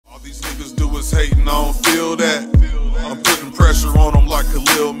was hating, I don't feel that. I'm putting pressure on them like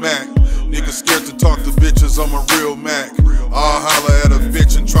Khalil Mack. Niggas scared to talk to bitches, I'm a real Mac. I'll holler at a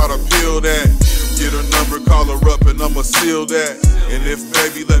bitch and try to peel that. Get her number, call her up and I'ma seal that. And if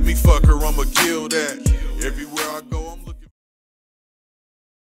baby let me fuck her, I'ma kill that. Everywhere I go, I'm looking.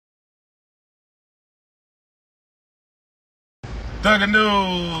 Thugger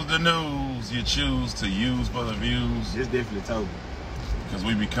News, the news you choose to use for the views. It's definitely Toby. Because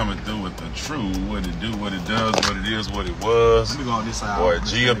we be coming through with the true, what it do, what it does, what it is, what it was. Let me go on this side. Boy,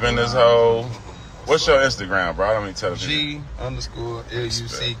 G up in this hole. What's your Instagram, bro? I don't even tell you.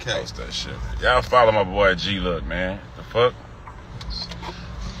 G_LUCK. Post that shit. Y'all follow my boy G Look, man. The fuck?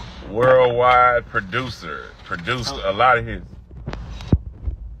 Worldwide producer. Produced a lot of his.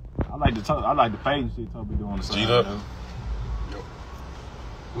 I like the page shit Toby doing on the side. G Look.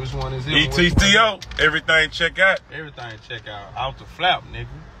 Which one is it? ETTO. Everything check out. Everything check out. Out the flap, nigga.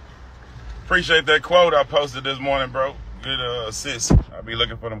 Appreciate that quote I posted this morning, bro. Good assist. I be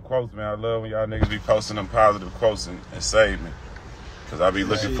looking for them quotes, man. I love when y'all niggas be posting them positive quotes and save me. Cause I be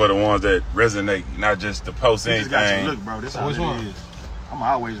looking for the ones that resonate, not just to post anything. Just got you look, bro. This Which one? is. I'm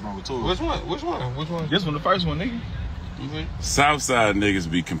always wrong with two. Which one? This one, the first one, nigga. Southside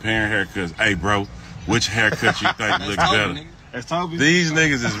niggas be comparing haircuts. Hey, bro, which haircut you think look better? Nigga. That's Toby. These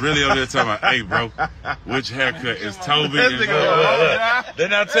niggas is really over there talking about, hey, bro, which haircut is Toby?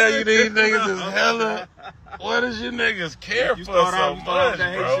 Then I tell you these niggas is hella. What does you niggas care for so much,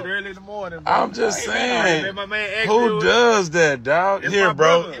 bro? Early in the morning, bro. I'm just saying, My man who does that, dog? It's Here, my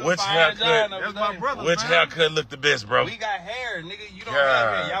bro, brother. which haircut? That's my brother. Which haircut look the best, bro? We got hair, nigga. You don't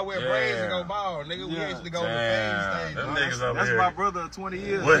have hair. Y'all wear braids and go bald, nigga. We actually go on the fade stage. Them niggas over That's here. my brother of 20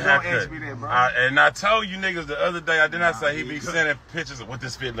 years. What Don't haircut? ask me that, bro. And I told you niggas the other day, I did not say he be sending pictures of what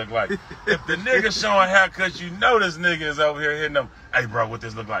this fit look like. If the nigga showing haircuts, you know this nigga is over here hitting them. Hey, bro, what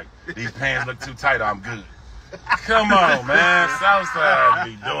this look like? These pants look too tight. I'm good. Come on, man. Southside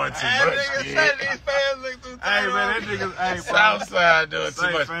be doing too much. These fans look too tight. Hey, man, that nigga, hey, bro. Southside doing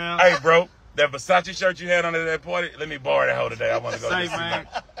too much. Fam. Hey, bro, that Versace shirt you had on at that party, let me borrow that hoe today. I want to go Say, to man.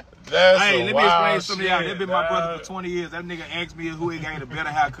 That's Hey, some let me wild explain something to y'all. shit, That been my brother dog. for 20 years. That nigga asked me who he got a better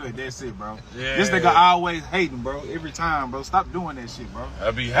haircut. That's it, bro. Yeah. This nigga always hating, bro. Every time, bro. Stop doing that shit, bro.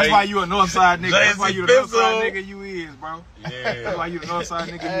 I be That's why you a Northside nigga. That's why you the Lazy Northside Bizzle. nigga you is, bro. Yeah. That's why you the Northside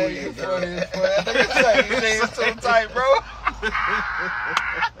nigga you is, bro. It's too tight, bro.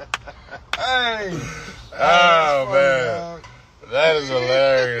 Hey. Oh, Funny, man. dog. That is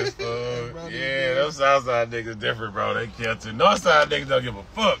hilarious, fool. Yeah, those Southside niggas different, bro. They care too. Northside niggas don't give a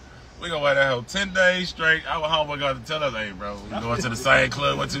fuck. We gonna wear that hoe 10 days straight. Our homeboy got to tell us, hey, bro, we going to the same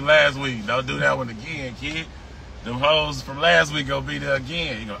club we went to last week. Don't do that one again, kid. Them hoes from last week gonna be there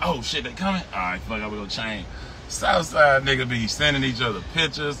again. You go, oh, shit, they coming? All right, fuck, we gonna change. Southside niggas be sending each other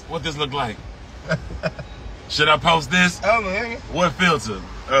pictures. What this look like? Should I post this? What filter?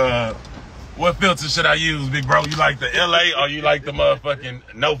 What filter should I use, big bro? You like the LA or you like the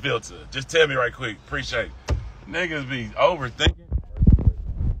motherfucking no filter? Just tell me right quick. Appreciate it. Niggas be overthinking.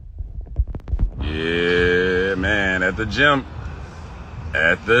 Yeah, man. At the gym.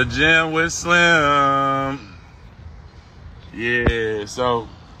 At the gym with Slim. Yeah, so.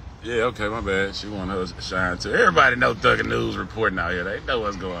 Yeah, okay, my bad. She want her to shine too. Everybody know Thugger News reporting out here. They know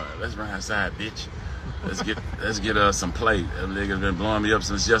what's going on. Let's run outside, bitch. Let's get us some plate. That nigga's been blowing me up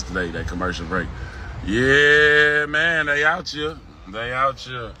since yesterday, that commercial break. Yeah, man, they out here. They out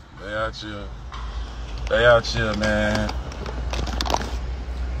here. They out here. They out here, man.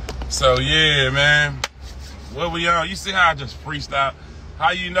 So yeah, man. What we on? You see how I just freestyle?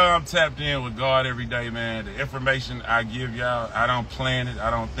 How you know I'm tapped in with God every day, man? The information I give y'all, I don't plan it. I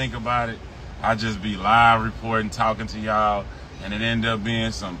don't think about it. I just be live reporting, talking to y'all. And it ended up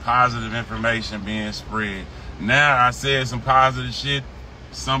being some positive information being spread. Now I said some positive shit.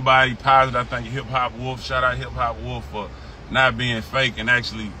 Somebody positive, I think Hip Hop Wolf, shout out Hip Hop Wolf for not being fake and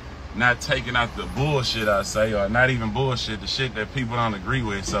actually not taking out the bullshit I say, or not even bullshit, the shit that people don't agree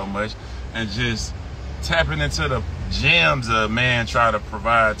with so much, and just tapping into the gems a man try to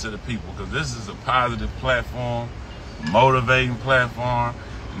provide to the people. Because this is a positive platform, motivating platform.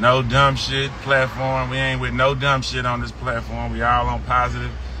 No dumb shit platform. We ain't with no dumb shit on this platform. We all on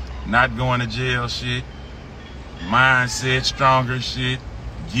positive, not going to jail shit, mindset, stronger shit,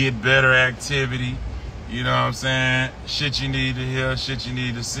 get better activity. You know what I'm saying? Shit you need to hear, shit you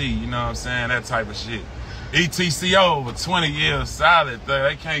need to see. You know what I'm saying? That type of shit. ETCO over 20 years solid.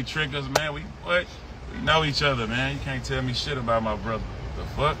 They can't trick us, man. We know each other, man. You can't tell me shit about my brother. The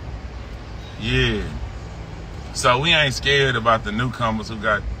fuck? Yeah. So we ain't scared about the newcomers who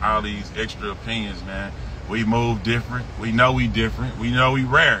got all these extra opinions, man. We move different. We know we different. We know we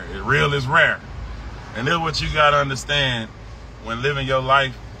rare. Real is rare. And this is what you gotta understand when living your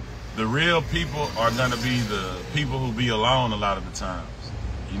life. The real people are gonna be the people who be alone a lot of the times.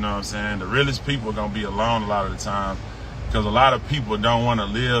 You know what I'm saying? The realest people are gonna be alone a lot of the time because a lot of people don't want to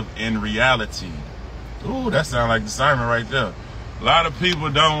live in reality. Ooh, that sounds like the sermon right there. A lot of people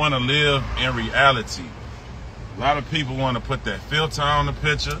don't want to live in reality. A lot of people want to put that filter on the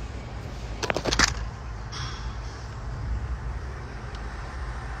picture.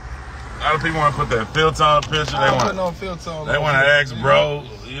 A lot of people want to put that filter on the picture. They want no filter on. They want to ask bro,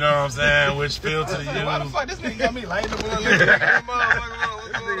 you know what I'm saying, which filter to use. Why the fuck this nigga got me lighting up? What's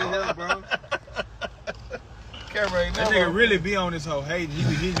going on, bro? That nigga really be on this whole hating. He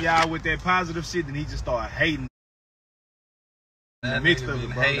be hitting y'all with that positive shit, then he just start hating. Mixed up,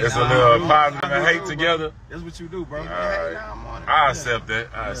 bro. It's a little positive and hate together. That's what you do, bro. Alright. I accept that.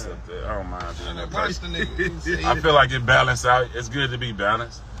 I accept that. I don't mind being that person. I feel like it balanced out. It's good to be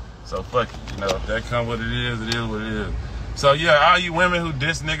balanced. So fuck it. You know, if that come what it is what it is. So yeah, all you women who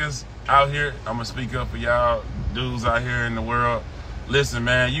diss niggas out here, I'm gonna speak up for y'all dudes out here in the world. Listen,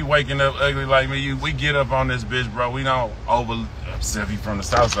 man, you waking up ugly like me, we get up on this bitch, bro. We don't except you from the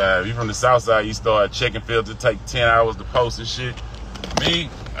south side. If you from the south side, you start checking filter, take 10 hours to post and shit. Me,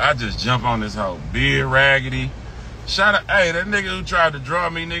 I just jump on this whole beard raggedy. Shout out, hey, that nigga who tried to draw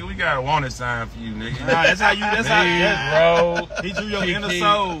me, nigga, we got a wanted sign for you, nigga. Nah, that's how you, bro. He drew your inner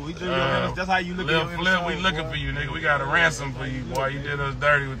soul. He drew your inner, that's how you look at your inner soul. We looking for you, nigga. We got a ransom for you, boy. You did us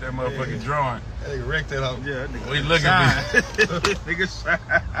dirty with that motherfucking drawing. That nigga wrecked that up. Yeah, that nigga we looking for you. Nigga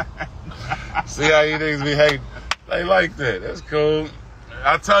shine. See how you niggas be hating? They like that. That's cool.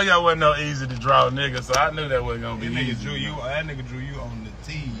 I tell you I wasn't no easy to draw nigga, so I knew that wasn't gonna be easy. That nigga drew you on the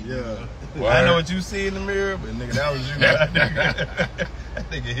T. Yeah. Well, I know what you see in the mirror, but nigga, that was you. That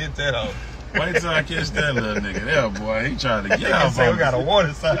nigga hit that off. Wait till I catch that little nigga there, boy. He trying to get off. We got a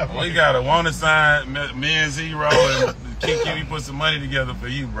wanted sign. We got a wanted sign, me and Zero and Kiki, we put some money together for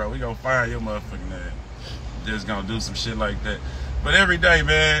you, bro. We gonna fire your motherfucking ass. Just gonna do some shit like that. But every day,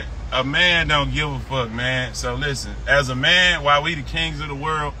 man, a man don't give a fuck, man. So listen, as a man, while we the kings of the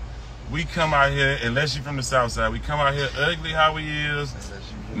world, we come out here, unless you from the south side, we come out here ugly how we is,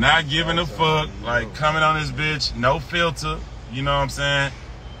 not giving a fuck, like coming on this bitch, no filter, you know what I'm saying?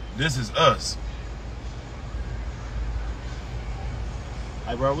 This is us.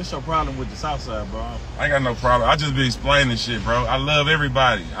 Hey, bro, what's your problem with the south side, bro? I ain't got no problem. I just be explaining shit, bro. I love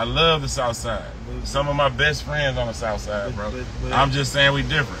everybody. I love the south side. Some of my best friends on the south side, bro. But I'm just saying we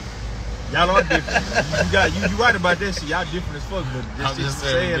different. Y'all are different. You right about that shit. Y'all different as fuck, but this shit you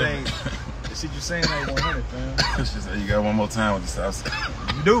saying ain't. The shit you saying ain't 100, fam. You got one more time with the south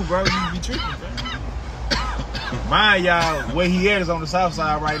side. You do, bro. You be tripping, fam. Mine, y'all, where he at is on the south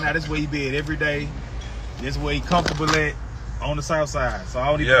side right now. This where he be at every day. This where he comfortable at on the south side. So I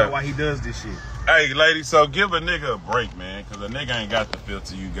don't even know why he does this shit. Hey, ladies, so give a nigga a break, man, because a nigga ain't got the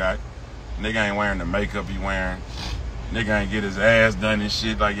filter you got. Nigga ain't wearing the makeup you wearing. Nigga ain't get his ass done and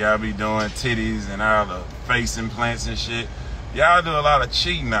shit like y'all be doing, titties and all the face implants and shit. Y'all do a lot of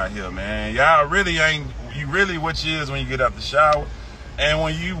cheating out here, man. Y'all really ain't, you really what you is when you get out the shower. And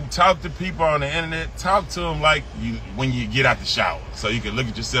when you talk to people on the internet, talk to them like you when you get out the shower. So you can look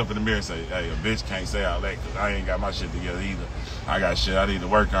at yourself in the mirror and say, hey, a bitch can't say all that because I ain't got my shit together either. I got shit I need to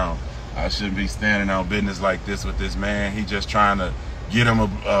work on. I shouldn't be standing on business like this with this man. He just trying to get him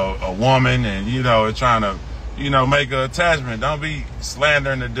a woman and, you know, trying to, you know, make an attachment. Don't be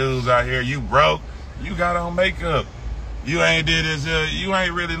slandering the dudes out here. You broke. You got on makeup. You ain't did this. You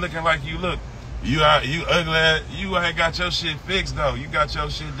ain't really looking like you look. You ugly. You ain't got your shit fixed though. You got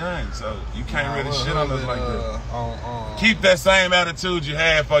your shit done. So you can't really shit on us like that. Keep that same attitude you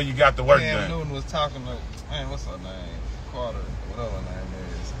had before you got the work done. Newton was talking to, man, what's her name? Carter, whatever her name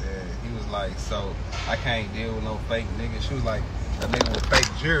is. He was like, so I can't deal with no fake nigga. She was like, a nigga with fake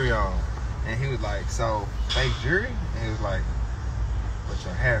jewelry on. And he was like, so, fake jewelry? And he was like, but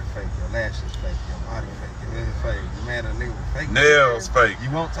your hair fake, your lashes fake, your body fake, your hair fake. You mad at a nigga with fake nails fake.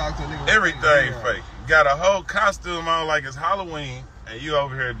 You won't talk to a nigga with everything fake. You got a whole costume on like it's Halloween, and you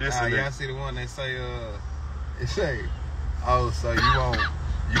over here dissing y'all see the one they say, it say, oh, so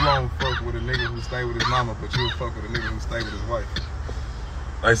you won't fuck with a nigga who stay with his mama, but you'll fuck with a nigga who stay with his wife.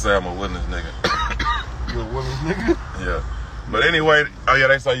 They say I'm a witness nigga. You a woman's nigga? Yeah. But anyway, oh yeah,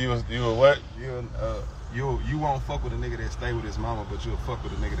 they say you a what? You won't fuck with a nigga that stay with his mama, but you'll fuck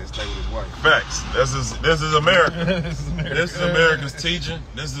with a nigga that stay with his wife. Facts. This is America. This is America's teaching.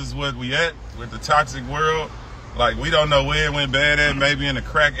 This is what we at with the toxic world. Like we don't know where it went bad at, maybe in the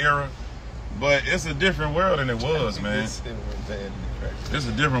crack era, but it's a different world than it was, man. It's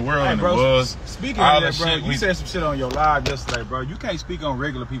a different world Hey, than bro, it was. Speaking All of the that, bro, shit you we- said some shit on your live yesterday, bro. You can't speak on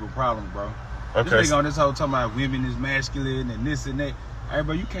regular people problems, bro. Okay. This nigga on this whole talking about women is masculine and this and that. Hey,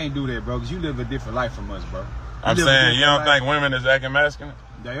 bro, you can't do that, bro, because you live a different life from us, bro. I'm saying, you don't think women is acting masculine?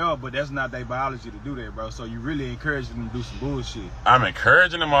 They are, but that's not their biology to do that, bro. So you really encouraging them to do some bullshit. I'm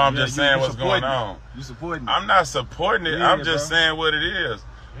encouraging them, or I'm Yeah, just you saying what's going supporting it. on. You supporting it. I'm not supporting it. Yeah, I'm just bro. saying what it is.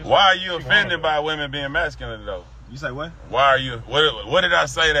 Why are you offended by women being masculine, though? You say what? Why are you? What did I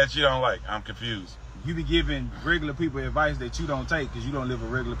say that you don't like? I'm confused. You be giving regular people advice that you don't take because you don't live a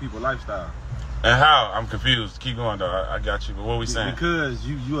regular people lifestyle. And how? I'm confused. Keep going, though. I got you. But what we saying? Because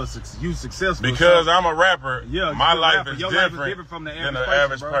you successful. Because so, I'm a rapper. yeah, my you're a life rapper. is Your different, life is different from the than average the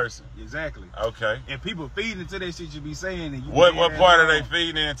average bro. person. Exactly. Okay. And people feed into that shit you be saying. And you What be part are they wrong.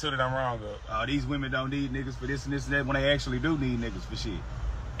 feeding into that I'm wrong of? Oh, these women don't need niggas for this and this and that when they actually do need niggas for shit.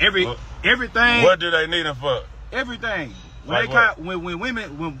 Well, Everything. What do they need them for? Everything. When Like they call, when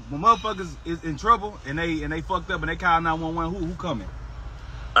women when motherfuckers is in trouble and they fucked up and they call 911, who coming?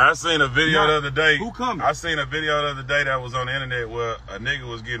 I seen a video the other day. Who coming? I seen a video the other day that was on the internet where a nigga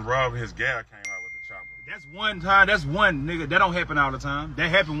was getting robbed and his gal came out with the chopper. That's one time. That's one nigga. That don't happen all the time. That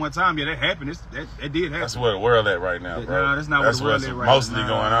happened one time. Yeah, that happened. That did happen. That's where the world at right now, bro. Nah, that's not that's where the what's world at right mostly now.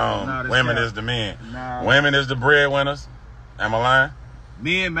 going on. Nah, that's Women cap. is the men. Nah. Women is the breadwinners. Am I lying?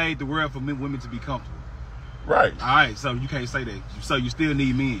 Men made the world for women to be comfortable. Right. All right, so you can't say that. So you still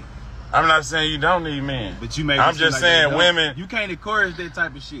need men, I'm not saying you don't need men. but you make. I'm it seem just like saying they don't. women. You can't encourage that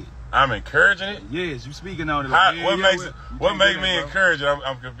type of shit. I'm encouraging it. Yes, you speaking on it. How, Like, yeah, what yeah, makes you what can't make do me that, bro. encourage it?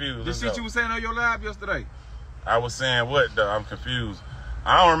 I'm confused. The Let's shit go. you was saying on your live yesterday. I was saying what though? I'm confused.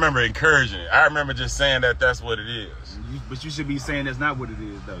 I don't remember encouraging it. I remember just saying that that's what it is. But you should be saying that's not what it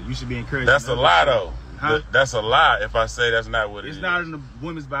is, though. You should be encouraging. That's a other lie shit. though. Huh? That's a lie if I say that's not what it is. It's not in the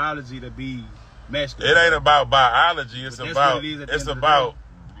women's biology to be masculine. It ain't about biology. It's But that's about what it is at the it's end of the about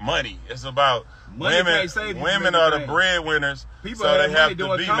money. It's about Money women. can't save you Women from are the anything. breadwinners, People so had they money have to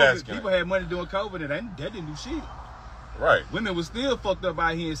during be COVID. masculine. People had money during COVID, and that didn't do shit. Right. Women was still fucked up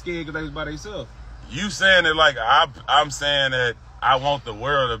out here and scared because they was by themselves. You saying it like I'm saying that I want the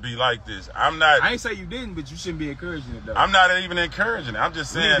world to be like this. I'm not. I ain't say you didn't, but you shouldn't be encouraging it, though. I'm not even encouraging it. I'm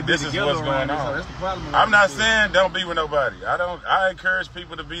just We need saying to be this is together what's around going this, so on. that's the problem around I'm not this saying don't be with nobody. I encourage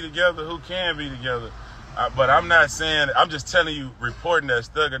people to be together who can be together. But I'm not saying. I'm just telling you, reporting that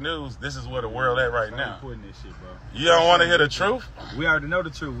Stugger News. This is where the world at right Stop now. reporting that shit, bro. You don't want to hear the truth? We already know the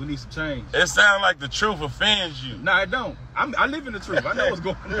truth. We need some change. It sounds like the truth offends you. No, it don't. I live in the truth. I know what's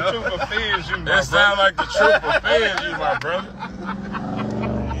going on. The truth offends you, my It sounds like the truth offends you, my brother.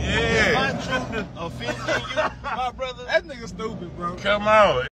 Yeah. My truth offends you, my brother. That nigga stupid, bro. Come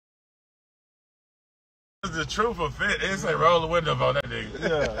on. The truth offend. It's like roll the window on that nigga.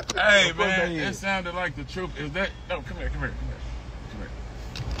 Yeah. Hey man, it sounded like the truth. Is that? No, come here.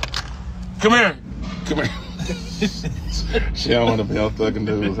 She don't want to be on Thuggin'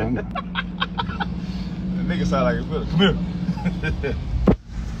 News, huh? The nigga sound like a villain. Come here.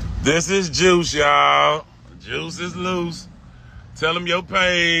 This is Juice, y'all. Juice is loose. Tell them your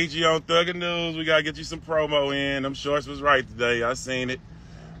page. You on Thuggin' News. We gotta get you some promo in. Them shorts was right today. I seen it.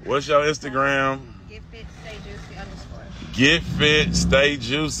 What's your Instagram? Get fit, stay juicy, _ Get fit, stay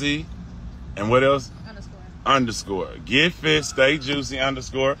juicy. And what else? _ Get fit, stay juicy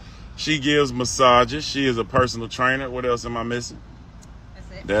 _ She gives massages. She is a personal trainer. What else am I missing?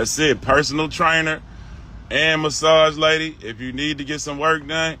 That's it. That's it. Personal trainer and massage lady. If you need to get some work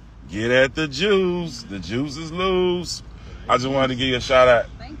done, get at the juice. The juice is loose. I just wanted to give you a shout out.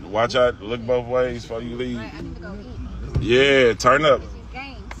 Thank you. Watch out. Look both ways before you leave. Right, I need to go eat. Yeah, turn up. These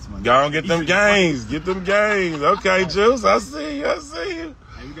games. Go on, get them gains. Get them gains. Okay, Juice. I see you. I see you.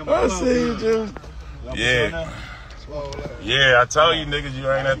 I see you, Juice. Yeah. Yeah, I told you niggas you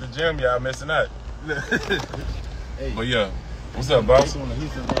ain't at the gym. Y'all missing out. But yeah. What's up, boss?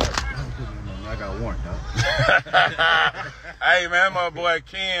 I got a warrant, dog. Hey, man, my boy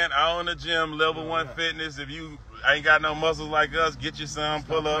Ken, I own the gym, Level 1 Fitness. If you ain't got no muscles like us, get you some,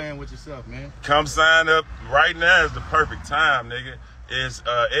 pull up. Playing with yourself, man. Come sign up. Right now is the perfect time, nigga. It's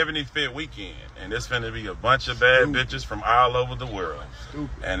Ebony Fit Weekend, and it's finna be a bunch of bad bitches from all over the world.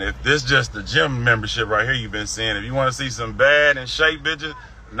 And if this just the gym membership right here you've been seeing, if you want to see some bad and shape bitches,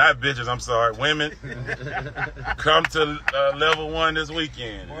 not bitches, I'm sorry, women, come to Level 1 this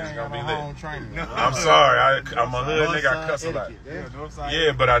weekend. It's gonna be lit. I'm sorry, I'm a hood nigga, I cuss a lot.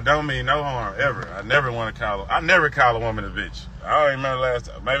 Yeah, but I don't mean no harm, ever. I never call a woman a bitch. I don't even remember last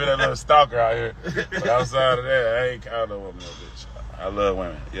time. Maybe that little stalker out here. But outside of that, I ain't called a woman a bitch. I love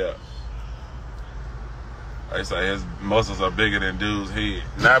women, yeah. They say his muscles are bigger than dude's head.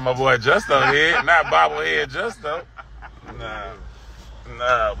 Not my boy Justo head, not bobblehead Justo.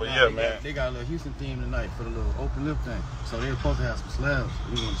 Nah, but yeah, man. They got a little Houston theme tonight for the little open lip thing. So they were supposed to have some slabs.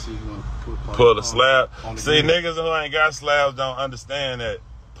 We want to see who want to pull the slab. See, grill. niggas who ain't got slabs don't understand that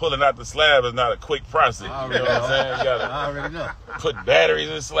pulling out the slab is not a quick process. You know what I'm saying? You gotta I already know. put batteries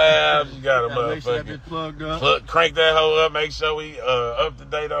in slabs. You gotta Make sure that motherfucking bitch plugged up. crank that hoe up. Make sure we up to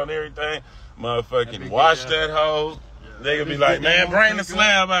date on everything. Motherfucking wash that hoe. Nigga be like, man, bring the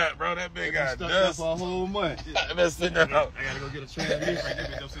slab out, bro. That bitch got stuck dust. up for a whole month. Let's sit down. I gotta go get a transmission. Right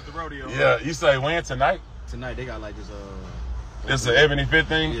there, go see the rodeo. Yeah, you say when tonight? Tonight they got like this It's an Ebony Fit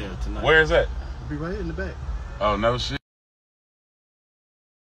thing? Yeah, tonight. Where is that? Be right here in the back. Oh, no shit.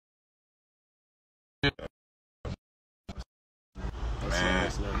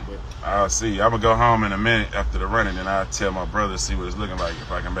 Man, I'll see. I'm gonna go home in a minute after the running, and I'll tell my brother, see what it's looking like,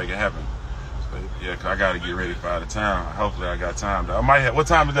 if I can make it happen. But yeah, cause I gotta get ready for out of town. Hopefully I got time. I might have, what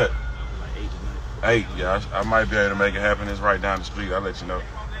time is that? Like 8 tonight. 8, yeah. I might be able to make it happen. It's right down the street. I'll let you know.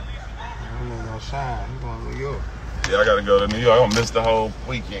 You ain't gonna shine. You going to New York. Yeah, I gotta go to New York. I'm gonna miss the whole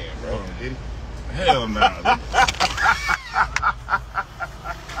weekend, bro. Hell no.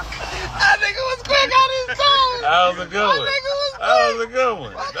 That nigga was quick on his toes. That was a good one. That was a good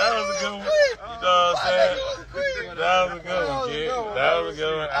one. My That was a good one. You know what I'm saying? That was a good one, kid. That was a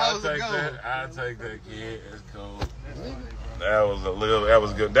good one. I'll take that. I'll take that, kid. It's cool. That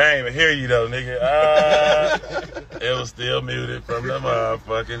was good. They ain't even hear you though, nigga. It was still muted from the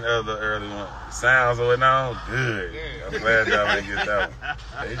motherfucking other early one. Sounds went on good. I'm glad y'all didn't get that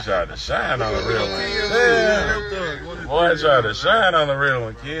one. They tried to shine on the real one. Yeah. Boy, tried to shine on the real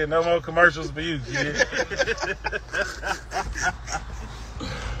one, kid. No more commercials for you, kid.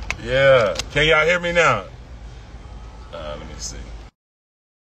 Yeah. Can y'all hear me now? Let me see.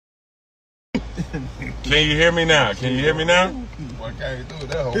 Can you hear me now? Can you hear me now? What can you do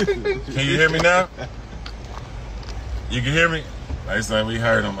that whole Can you hear me now? You can hear me? They say we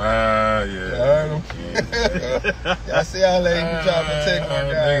heard him. Yeah. Heard him. I see how lady you trying to protect my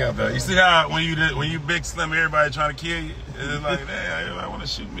guy. You see how when you big slim, everybody trying to kill you? It's like, damn, everybody want to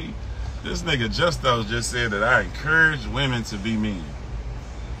shoot me. This nigga Justo just said that I encourage women to be mean.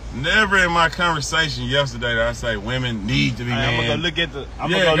 Never in my conversation yesterday did I say women need to be mean. I'm gonna go look at the. I'm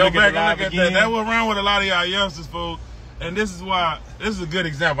Yeah, gonna go look back at and look at that. That's what's wrong with a lot of y'all youngsters, fool. And this is why, this is a good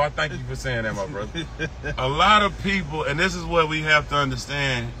example. I thank you for saying that, my brother. A lot of people, and this is what we have to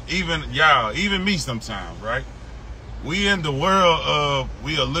understand, even y'all, even me sometimes, right? We in the world of,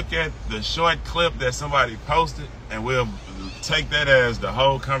 we'll look at the short clip that somebody posted, and we'll take that as the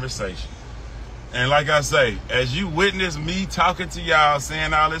whole conversation. And like I say, as you witness me talking to y'all,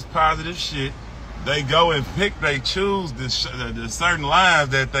 saying all this positive shit, they go and they choose the certain lines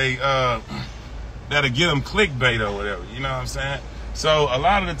that they, that'll get them clickbait or whatever, you know what I'm saying? So a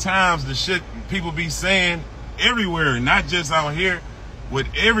lot of the times the shit people be saying everywhere, not just on here, with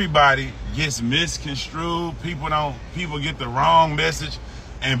everybody gets misconstrued. People get the wrong message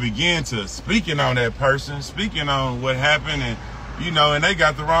and begin to speaking on that person, speaking on what happened, and you know, and they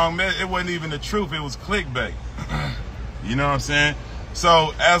got the wrong message. It wasn't even the truth, it was clickbait. You know what I'm saying?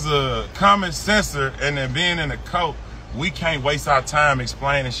 So as a common sensor and then being in the cult, we can't waste our time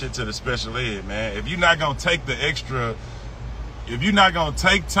explaining shit to the special ed, man. If you're not gonna take the extra, if you're not gonna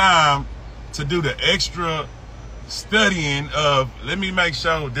take time to do the extra studying of, let me make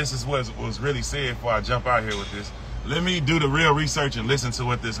sure this is what was really said before I jump out here with this. Let me do the real research and listen to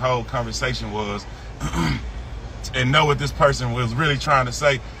what this whole conversation was and know what this person was really trying to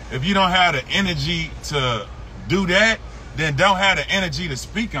say. If you don't have the energy to do that, then don't have the energy to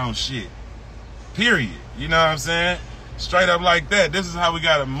speak on shit. Period. You know what I'm saying? Straight up like that. This is how we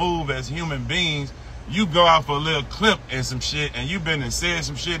gotta move as human beings. You go out for a little clip and some shit, and you been and said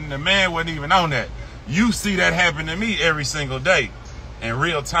some shit, and the man wasn't even on that. You see that happen to me every single day in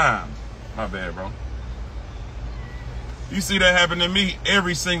real time. My bad, bro. You see that happen to me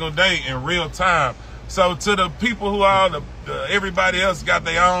every single day in real time. So to the people who are everybody else got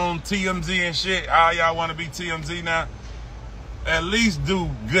their own TMZ and shit, all y'all want to be TMZ now, at least do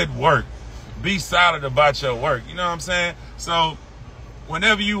good work. Be solid about your work. You know what I'm saying? So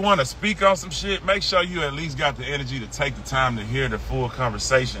whenever you want to speak on some shit, make sure you at least got the energy to take the time to hear the full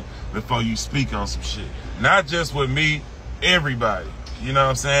conversation before you speak on some shit. Not just with me, everybody. You know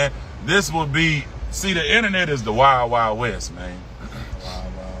what I'm saying? This will be, see, the internet is the wild, wild west, man.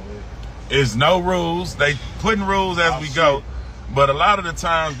 There's no rules. They putting rules as we go. But a lot of the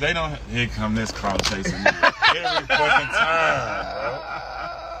times they don't. Here come this crowd chasing me every fucking time, bro.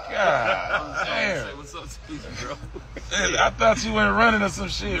 God damn. What's up to you, bro? I thought you went running or some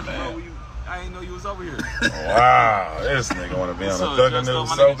shit, man. I ain't know you was over here. Wow, this nigga wanna be on the Thugger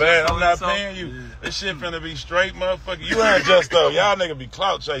News so bad. I'm not paying you. Yeah. This shit finna be straight, motherfucker. You ain't just though. Y'all nigga be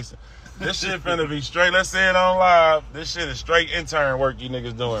clout chasing. This shit finna be straight. Let's say it on live. This shit is straight intern work you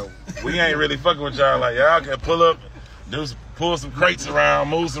niggas doing. We ain't really fucking with y'all like y'all can pull up, pull some crates around,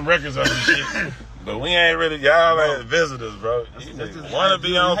 move some records on this shit. But we ain't really, y'all ain't visitors, bro. You niggas wanna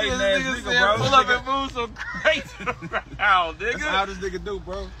be on. This nigga said pull up and move some crazy around, nigga. That's how this nigga do,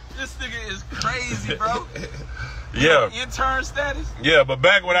 bro. This nigga is crazy, bro. Yeah. Intern status? Yeah, but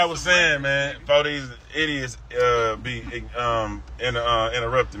back what I was saying, man, for these idiots be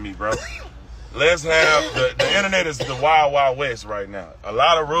interrupting me, bro. Let's have, the internet is the wild, wild west right now. A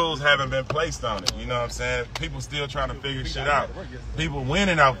lot of rules haven't been placed on it, you know what I'm saying? People still trying to figure shit out. People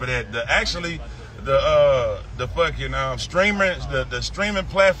winning off of that. The fucking the streaming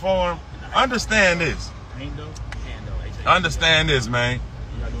platform, understand this. Understand this, man.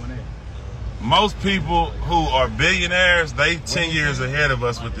 Most people who are billionaires, they 10 years ahead of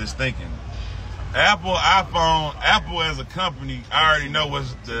us with this thinking. Apple as a company, I already know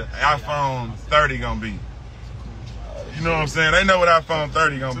what's the iPhone 30 gonna be. You know what I'm saying? They know what iPhone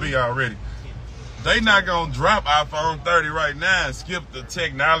 30 gonna be already. They not gonna drop iPhone 30 right now and skip the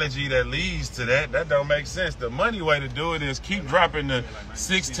technology that leads to that. That don't make sense. The money way to do it is keep dropping the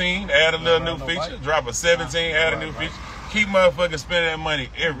 16, add a little new feature, drop a 17, add a new feature. Keep motherfuckers spending that money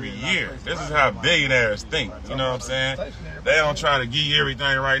every year. This is how billionaires think. You know what I'm saying? They don't try to give you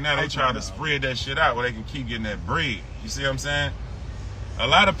everything right now. They try to spread that shit out where they can keep getting that bread. You see what I'm saying? A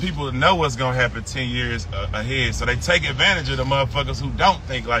lot of people know what's gonna happen 10 years ahead, so they take advantage of the motherfuckers who don't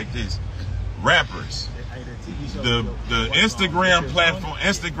think like this. Rappers. The Instagram platform,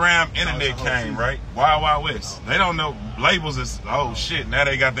 Instagram internet came, right? Wild Wild West. They don't know labels is, oh shit, now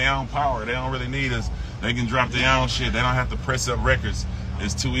they got their own power. They don't really need us. They can drop their own shit. They don't have to press up records.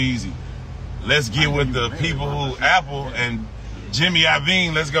 It's too easy. Let's get with the people who Apple and Jimmy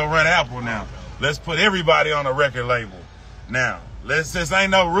Iovine, let's go run Apple now. Let's put everybody on a record label. Now, since ain't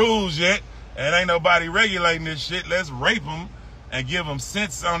no rules yet and ain't nobody regulating this shit, let's rape them and give them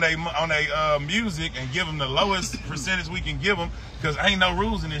cents on their music and give them the lowest percentage we can give them because ain't no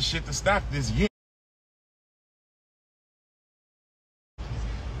rules in this shit to stop this yet.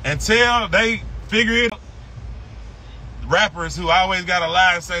 Until they figure it out. Rappers who always got to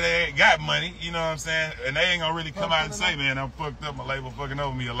lie and say they ain't got money, you know what I'm saying? And they ain't gonna really come out and say, man, I'm fucked up, my label fucking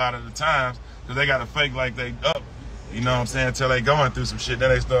over me a lot of the times because they got to fake like they up, you know what I'm saying? Until they going through some shit,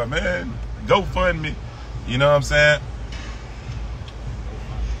 then they start, man, go fund me, you know what I'm saying?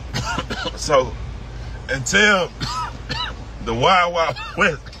 So, until the Wild Wild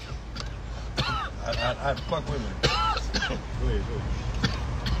West, I fuck with me.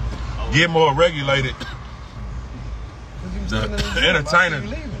 Get more regulated. The entertainer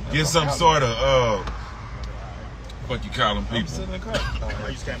get some sort of fuck you call them people.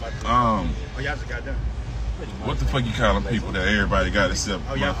 What the fuck you call them people that everybody got except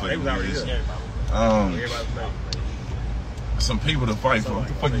some people to fight for. What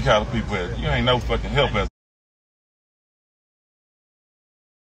the fuck you call the people as? You ain't no fucking help as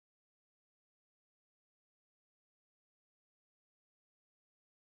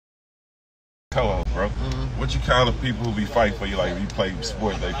co-host, bro. What you call the people who be fighting for you? Like if you play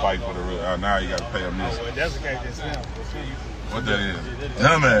sport, they fight for the real. Now you gotta pay them this. What that is?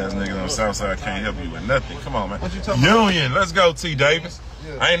 Dumbass niggas on the South Side can't help you with nothing. Come on, man. What you talking Union. About? Let's go, T. Davis.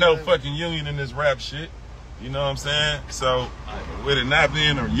 Yeah, ain't no fucking union in this rap shit. You know what I'm saying? So with it not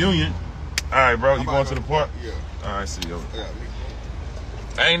being a union, all right, bro. You going to the park? Yeah. All right, see you.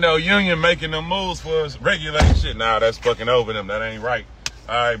 Ain't no union making them moves for us regulating shit. Nah, that's fucking over them. That ain't right.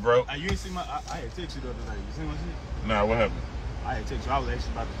 All right, bro. You ain't see my. I had text you the other day. You see my shit? Nah, what happened? I had text you. I was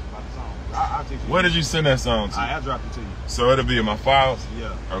actually about the song. I'll text you. Where did you send that song to? I dropped it to you. So it'll be in my files?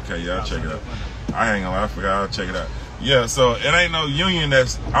 Yeah. Okay, yeah, I'll check it out. I ain't gonna lie, I forgot. I'll check it out. Yeah, so it ain't no union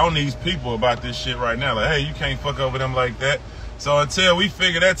that's on these people about this shit right now. Like, hey, you can't fuck over them like that. So until we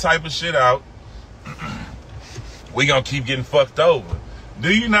figure that type of shit out, we gonna keep getting fucked over. Do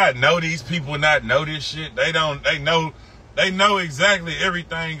you not know these people not know this shit? They know exactly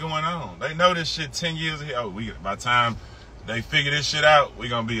everything going on. They know this shit 10 years ahead. Oh, by the time they figure this shit out, we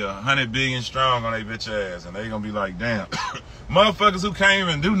gonna be 100 billion strong on they bitch ass. And they gonna be like, damn, motherfuckers who can't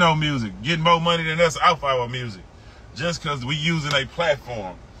even do no music, getting more money than us off our music. Just cause we using a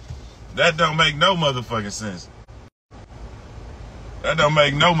platform. That don't make no motherfucking sense. That don't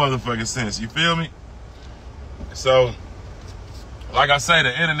make no motherfucking sense. You feel me? So, like I say,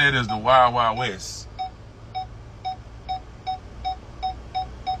 the internet is the Wild Wild West.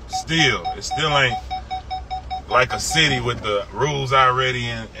 It still ain't like a city with the rules already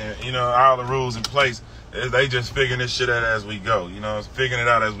and you know, all the rules in place. They just figuring this shit out as we go. You know, figuring it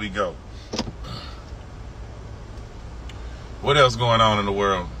out as we go. What else going on in the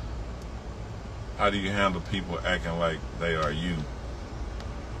world? How do you handle people acting like they are you?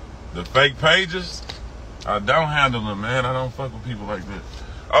 The fake pages? I don't handle them, man. I don't fuck with people like that.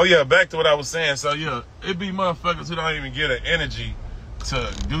 Oh, yeah, back to what I was saying. So, yeah, it be motherfuckers who don't even get an energy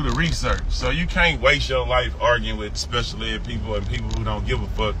to do the research. So you can't waste your life arguing with special ed people and people who don't give a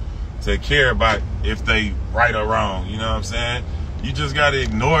fuck to care about if they right or wrong. You know what I'm saying? You just got to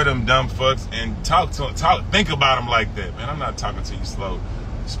ignore them dumb fucks and think about them like that, man. I'm not talking to you slow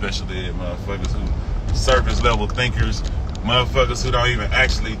special ed motherfuckers who surface level thinkers, motherfuckers who don't even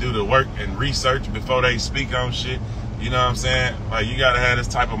actually do the work and research before they speak on shit. You know what I'm saying? Like, you got to have this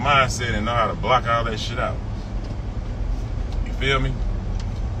type of mindset and know how to block all that shit out. You feel me?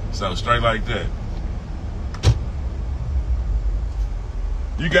 So straight like that.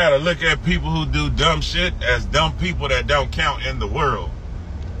 You gotta look at people who do dumb shit as dumb people that don't count in the world.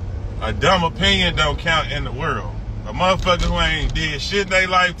 A dumb opinion don't count in the world. A motherfucker who ain't did shit in their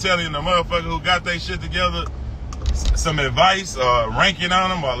life telling the motherfucker who got their shit together some advice or ranking on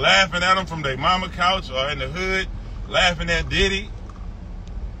them or laughing at them from their mama couch or in the hood, laughing at Diddy.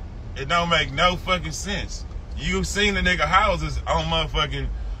 It don't make no fucking sense. You seen the nigga houses on motherfucking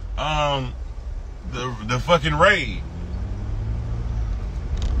the fucking raid.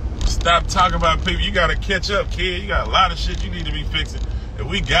 Stop talking about people. You gotta catch up, kid. You got a lot of shit you need to be fixing. If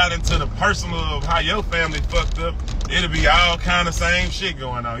we got into the personal of how your family fucked up, it'll be all kind of same shit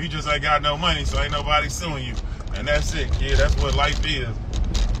going on. You just ain't got no money, so ain't nobody suing you. And that's it, kid. That's what life is.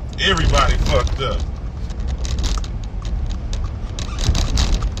 Everybody fucked up.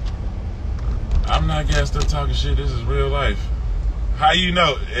 I'm not gassed up talking shit. This is real life. How you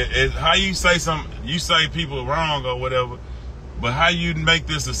know? How you say you say people wrong or whatever, but how you make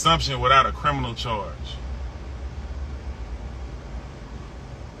this assumption without a criminal charge?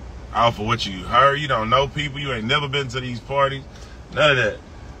 Off of what you heard, you don't know people, you ain't never been to these parties, none of that.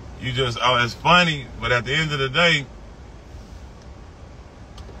 You just, oh, it's funny, but at the end of the day,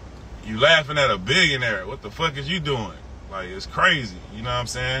 you laughing at a billionaire. What the fuck is you doing? Like, it's crazy, you know what I'm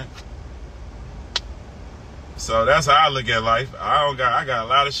saying? So that's how I look at life. I got a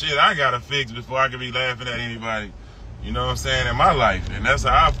lot of shit I gotta fix before I can be laughing at anybody. You know what I'm saying, in my life. And that's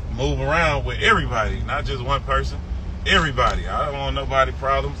how I move around with everybody, not just one person. Everybody. I don't want nobody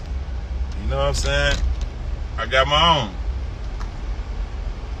problems. You know what I'm saying? I got my own.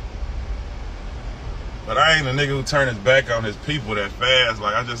 But I ain't a nigga who turn his back on his people that fast.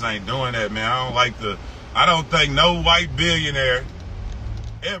 Like, I just ain't doing that, man. I don't think no white billionaire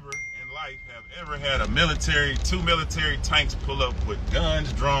ever in life have ever had two military tanks pull up with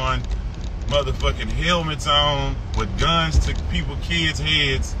guns drawn, motherfucking helmets on, with guns to kids'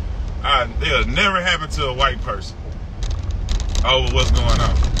 heads. It'll never happen to a white person over what's going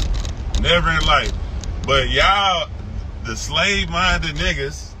on. Never in life. But y'all, the slave-minded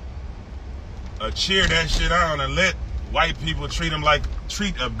niggas, cheer that shit on and let white people treat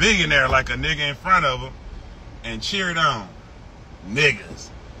a billionaire like a nigga in front of them and cheer it on. Niggas.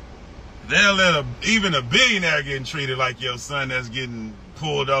 They'll let even a billionaire getting treated like your son that's getting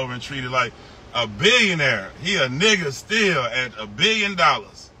pulled over and treated like a billionaire. He a nigga still at $1 billion.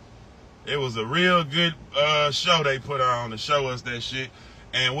 It was a real good show they put on to show us that shit.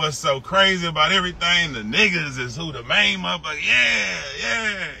 And what's so crazy about everything, the niggas is who the main motherfucker.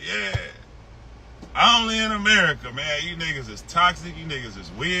 Yeah. Only in America, man. You niggas is toxic. You niggas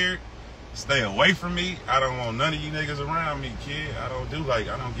is weird. Stay away from me. I don't want none of you niggas around me, kid. I don't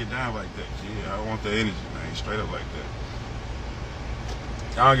get down like that, kid. I don't want the energy, man. Straight up like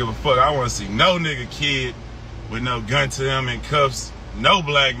that. I don't give a fuck. I want to see no nigga kid with no gun to him in cuffs. No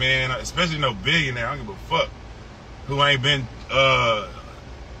black man, especially no billionaire. I don't give a fuck. Who ain't been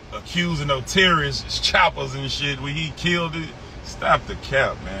accused of no terrorists, choppers and shit where he killed it. Stop the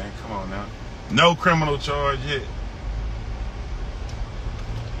cap, man. Come on now. No criminal charge yet.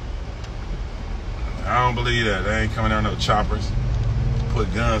 I don't believe that. They ain't coming out no choppers.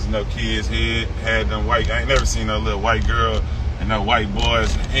 Put guns in no kid's head. Had them white. I ain't never seen no little white girl and no white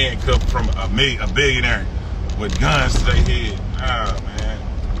boys handcuffed from a billionaire with guns to their head. Nah, man.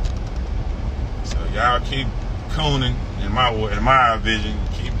 So y'all keep cooning in my vision.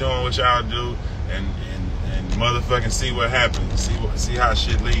 Keep doing what y'all do and motherfucking see what happens. See how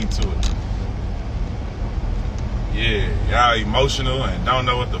shit lead to it. Yeah, y'all emotional and don't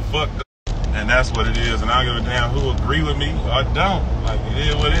know what the fuck. And that's what it is. And I don't give a damn who agree with me or don't. Like, it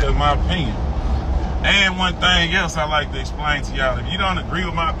is what it is, my opinion. And one thing else I like to explain to y'all, if you don't agree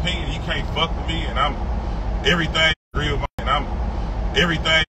with my opinion, you can't fuck with me, and I'm everything agree with my,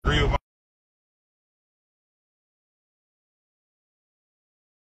 everything agree with my.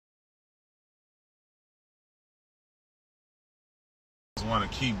 I want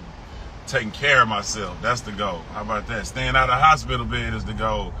to keep taking care of myself. That's the goal. How about that? Staying out of the hospital bed is the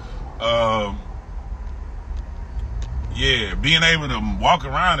goal. Yeah, being able to walk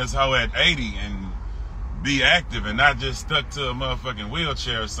around this hoe at 80 and be active and not just stuck to a motherfucking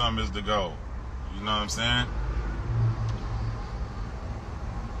wheelchair or something is the goal. You know what I'm saying?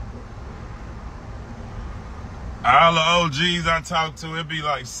 All the OGs I talk to, it be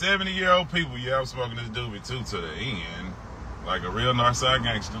like 70-year-old people. Yeah, I'm smoking this doobie too to the end. Like a real Northside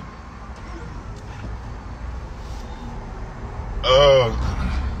gangster.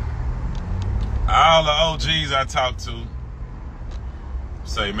 All the OGs I talk to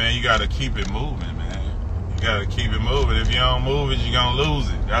say, man, you gotta keep it moving, man. You gotta keep it moving. If you don't move it, you're gonna lose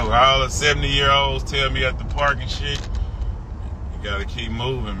it. That's what all the 70-year-olds tell me at the park and shit. You gotta keep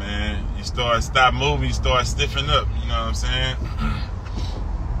moving, man. You stop moving, you start stiffening up. You know what I'm saying?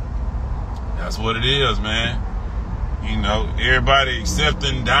 That's what it is, man. You know, everybody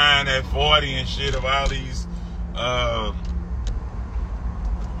accepting dying at 40 and shit of all these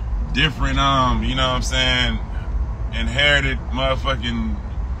different, you know what I'm saying, inherited motherfucking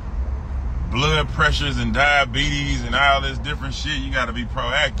blood pressures and diabetes and all this different shit. You gotta be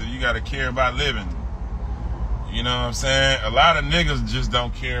proactive. You gotta care about living. You know what I'm saying? A lot of niggas just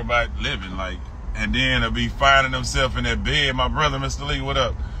don't care about living, like, and then they'll be finding themselves in that bed. My brother, Mr. Lee, what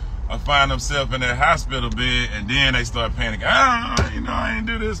up? I find themselves in that hospital bed, and then they start panicking. You know, I ain't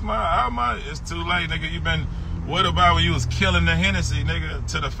do this. It's too late, nigga. You been, what about when you was killing the Hennessy, nigga,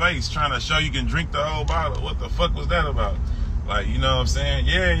 to the face, trying to show you can drink the whole bottle? What the fuck was that about? Like, you know what I'm saying?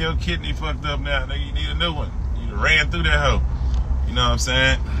 Yeah, your kidney fucked up now, nigga. You need a new one. You ran through that hoe. You know what I'm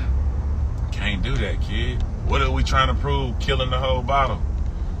saying? Can't do that, kid. What are we trying to prove? Killing the whole bottle.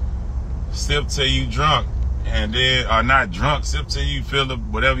 Sip till you drunk. And then, or not drunk, sip till you feel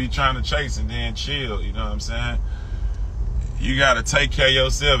whatever you're trying to chase, and then chill. You know what I'm saying? You gotta take care of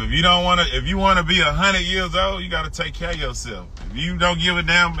yourself. If you don't wanna, if you wanna be 100 years old, you gotta take care of yourself. If you don't give a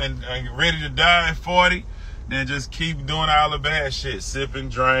damn and ready to die at 40, then just keep doing all the bad shit, sipping,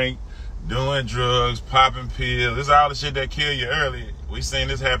 drink, doing drugs, popping pills. This is all the shit that kill you early. We seen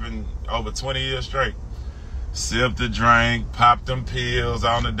this happen over 20 years straight. Sip the drink, pop them pills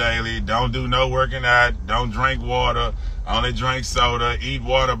on the daily, don't do no working out, don't drink water, only drink soda, eat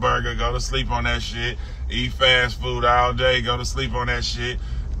Whataburger, go to sleep on that shit, eat fast food all day, go to sleep on that shit,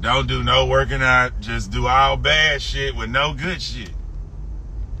 don't do no working out, just do all bad shit with no good shit.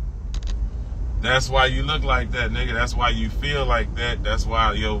 That's why you look like that, nigga. That's why you feel like that. That's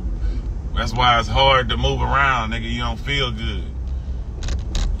why it's hard to move around, nigga. You don't feel good.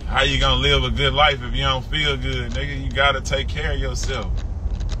 How you gonna live a good life if you don't feel good, nigga? You gotta take care of yourself.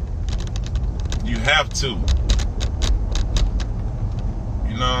 You have to. You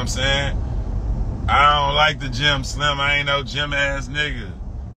know what I'm saying? I don't like the gym, Slim. I ain't no gym ass nigga.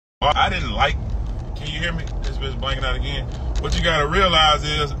 I didn't like, can you hear me? This bitch blanking out again. What you gotta realize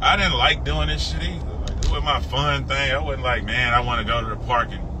is I didn't like doing this shit either. Like, it wasn't my fun thing. I wasn't like, man, I wanna go to the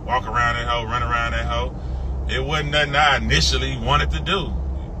park and walk around that hoe, run around that hoe. It wasn't nothing I initially wanted to do.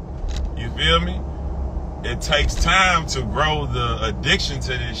 You feel me? It takes time to grow the addiction to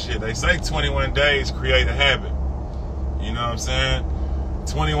this shit. They say 21 days create a habit. You know what I'm saying?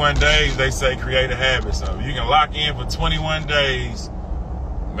 21 days, they say, create a habit. So if you can lock in for 21 days,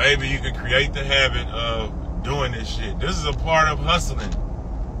 maybe you can create the habit of doing this shit. This is a part of hustling.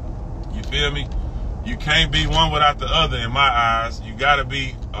 You feel me? You can't be one without the other in my eyes. You gotta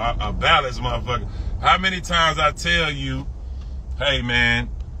be a balanced motherfucker. How many times I tell you, hey man,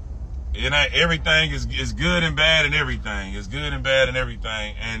 everything is good and bad and everything. It's good and bad and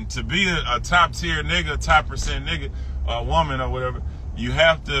everything. And to be a top tier nigga, top percent nigga, or woman or whatever, you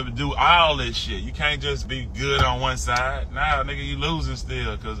have to do all this shit. You can't just be good on one side. Nah, nigga, you losing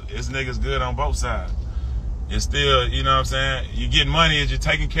still, because it's niggas good on both sides. It's still, you know what I'm saying? You get money, is you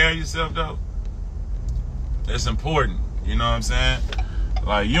taking care of yourself though? It's important, you know what I'm saying?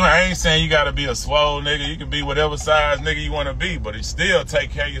 Like, I ain't saying you gotta be a swole nigga. You can be whatever size nigga you wanna be, but you still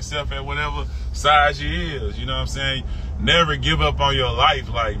take care of yourself at whatever size you is. You know what I'm saying? Never give up on your life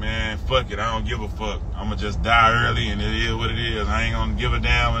like, man, fuck it, I don't give a fuck. I'ma just die early and it is what it is. I ain't gonna give a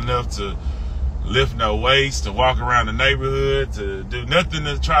damn enough to lift no weights, to walk around the neighborhood, to do nothing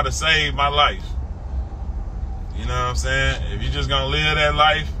to try to save my life. You know what I'm saying? If you're just gonna live that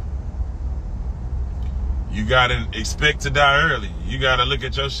life, you gotta expect to die early. You gotta look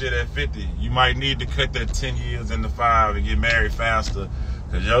at your shit at 50. You might need to cut that 10 years into 5 and get married faster,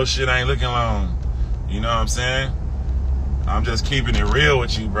 because your shit ain't looking long. You know what I'm saying? I'm just keeping it real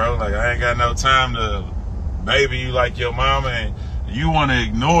with you, bro. Like, I ain't got no time to baby you like your mama, and you want to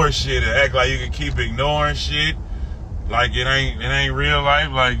ignore shit and act like you can keep ignoring shit like it ain't real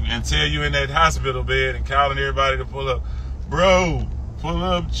life. Like, until you in that hospital bed and calling everybody to pull up. Bro, pull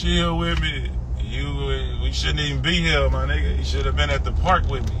up, chill with me. We shouldn't even be here, my nigga. You should have been at the park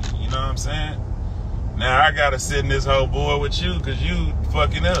with me. You know what I'm saying? Now I gotta sit in this whole board with you because you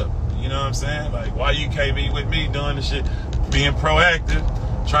fucking up. You know what I'm saying? Like, why you can't be with me doing the shit, being proactive,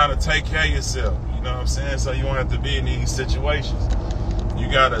 trying to take care of yourself. You know what I'm saying? So you won't have to be in these situations.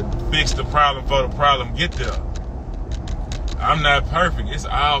 You gotta fix the problem before the problem get there. I'm not perfect. It's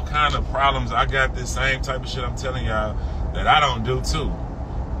all kind of problems. I got this same type of shit I'm telling y'all that I don't do too.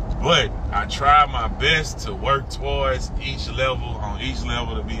 But I try my best to work towards each level,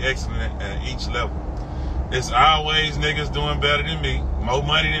 to be excellent at each level. It's always niggas doing better than me, more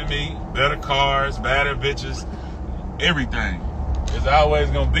money than me, better cars, better bitches, everything. It's always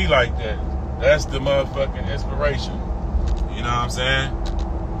gonna be like that. That's the motherfucking inspiration. You know what I'm saying?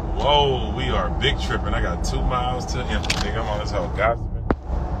 Whoa, we are big tripping. I got 2 miles to empty. Nigga, I'm on this whole gossiping.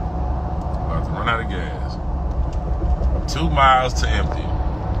 About to run out of gas. 2 miles to empty.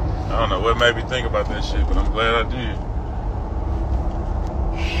 I don't know what made me think about that shit, but I'm glad I did.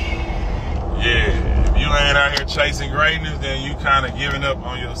 Yeah, if you ain't out here chasing greatness, then you kind of giving up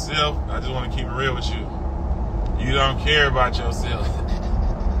on yourself. I just want to keep it real with you. You don't care about yourself.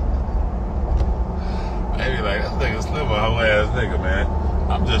 Maybe like, that nigga Slim a whole ass nigga, man.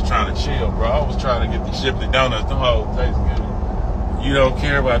 I'm just trying to chill, bro. I was trying to get the shifted donuts the whole Thanksgiving. You don't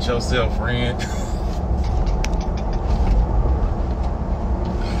care about yourself, friend.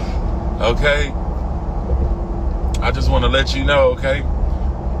 Okay? I just want to let you know, okay?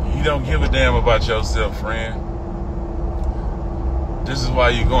 You don't give a damn about yourself, friend. This is why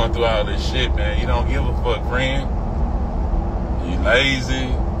you going through all this shit, man. You don't give a fuck, friend. You lazy.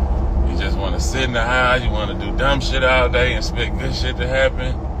 You just want to sit in the house. You want to do dumb shit all day and expect good shit to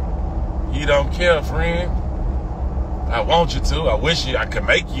happen. You don't care, friend. I want you to. I wish I could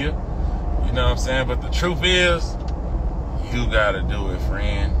make you. You know what I'm saying? But the truth is, you got to do it,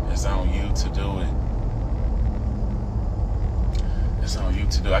 friend. It's on you to do it. It's on you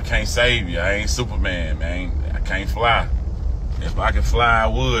to do it. I can't save you. I ain't Superman, man. I can't fly. If I could fly, I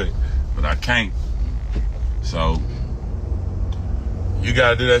would. But I can't. So, you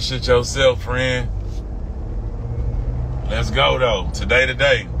got to do that shit yourself, friend. Let's go, though. Today to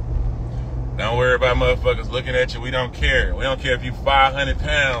day. Don't worry about motherfuckers looking at you. We don't care. We don't care if you 500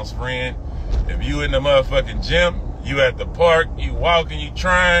 pounds, friend. If you in the motherfucking gym, you at the park, you walking, you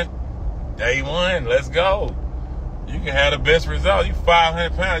trying, day one, let's go. You can have the best result. You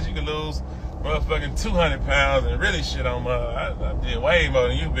 500 pounds, you can lose motherfucking 200 pounds and really shit on I did way more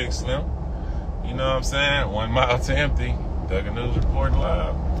than you, Big Slim. You know what I'm saying? 1 mile to empty. Duggan News reporting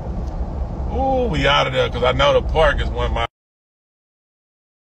live. Ooh, we out of there, because I know the park is 1 mile.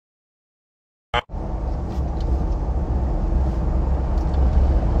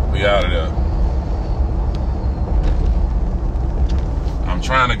 We out of there. I'm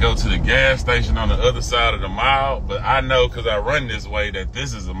trying to go to the gas station on the other side of the mile, but I know because I run this way that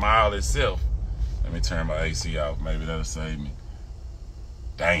this is a mile itself. Let me turn my AC off. Maybe that'll save me.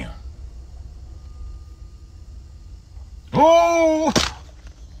 Damn. Ooh!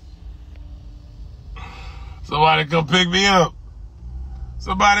 Somebody come pick me up.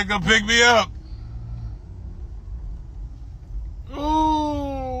 Somebody come pick me up.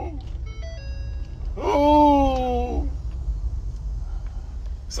 Ooh. Ooh.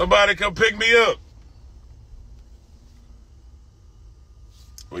 Somebody come pick me up.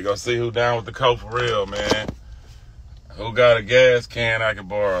 We gonna see who down with the coat for real, man. Who got a gas can I can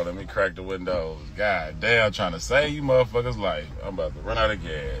borrow? Let me crack the windows. God damn, trying to save you motherfuckers' life. I'm about to run out of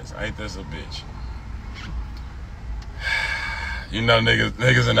gas. Ain't this a bitch? You know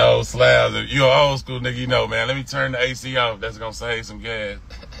niggas in the old slabs. If you an old school nigga, you know, man, let me turn the AC off. That's gonna save some gas.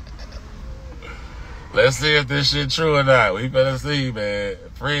 Let's see if this shit true or not. We better see, man.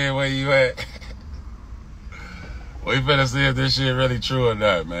 Friend, where you at? We better see if this shit really true or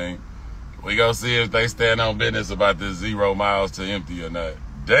not, man. We gonna see if they stand on business about this 0 miles to empty or not.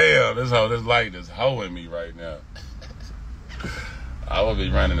 Damn, this light is hoeing me right now. I will be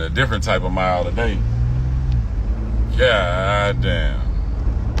running a different type of mile today. God damn.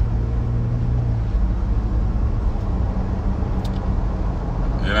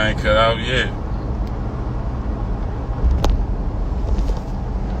 It ain't cut out yet.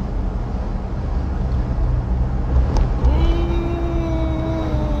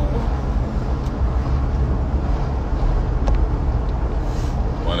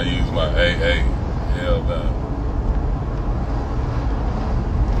 Wanna use my AA. Hell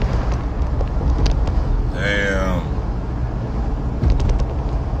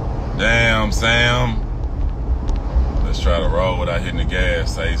Sam. Let's try to roll without hitting the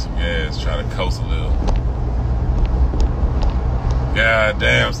gas, save some gas, try to coast a little. God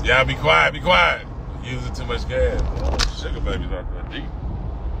damn, y'all be quiet, be quiet. Using too much gas. Oh, sugar babies out there deep.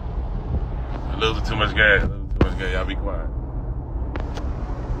 Losing too much gas, y'all be quiet.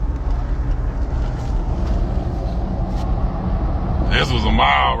 This was a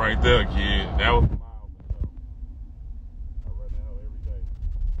mile right there, kid. That was a mile. I run that hell every day.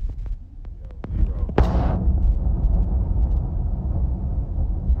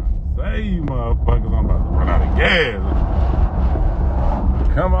 Say, you motherfuckers, I'm about to run out of gas.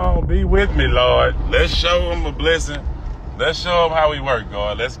 Come on, be with me, Lord. Let's show them a blessing. Let's show them how we work,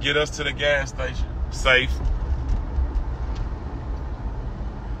 God. Let's get us to the gas station safe.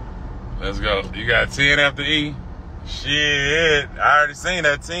 Let's go. You got 10 after E? Shit, I already seen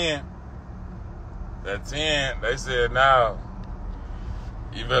that 10. That 10, they said, now,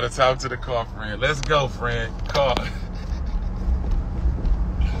 you better talk to the car, friend. Let's go, friend. Car.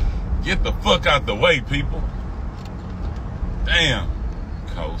 Get the fuck out the way, people. Damn.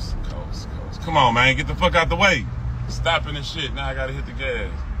 Coast. Come on, man. Get the fuck out the way. Stopping this shit. Now I gotta hit the gas.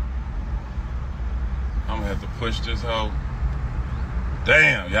 I'm gonna have to push this hoe.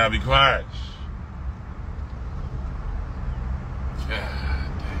 Damn, y'all be quiet. God damn.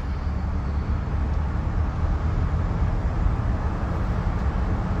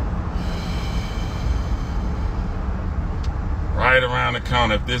 Right around the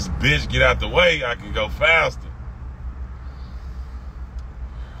corner. If this bitch get out the way, I can go faster.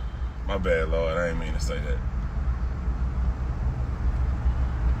 My bad, Lord. I ain't mean to say that.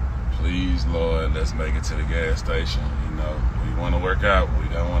 Please, Lord, let's make it to the gas station. You know, we want to work out. We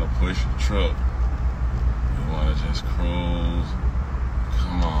don't want to push the truck. We want to just cruise.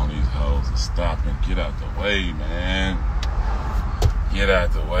 Come on, these hoes are stopping. Get out the way, man. Get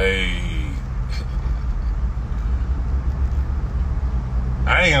out the way.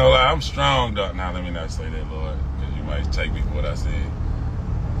 I ain't gonna lie, I'm strong, dog. Now, let me not say that, Lord, because you might take me for what I said.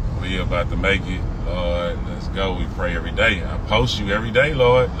 We about to make it, Lord. Let's go. We pray every day. I post you every day,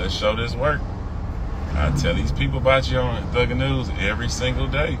 Lord. Let's show this work. I tell these people about you on Thugger News every single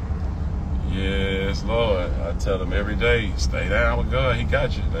day. Yes, Lord. I tell them every day, stay down with God. He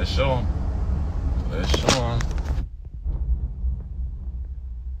got you. Let's show him. Let's show him.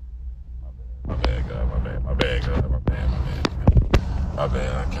 My bad, God. My bad, God. My bad. My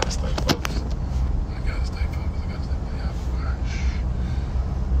bad. I gotta stay focused.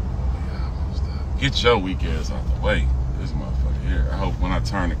 Get your weak ass out the way. This motherfucker here. I hope when I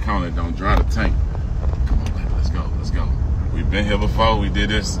turn the corner, it don't dry the tank. Come on, baby. Let's go. Let's go. We've been here before. We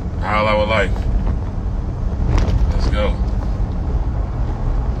did this all our life. Let's go.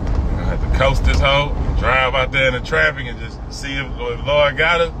 We're gonna have to coast this hoe, drive out there in the traffic, and just see if Lord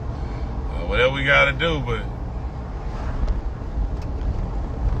got it, or whatever we gotta do. But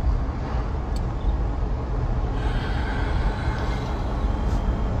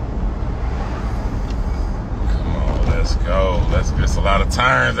it's a lot of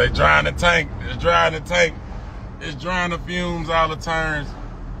turns. They drying the tank. It's drying the tank. It's drying the fumes, all the turns.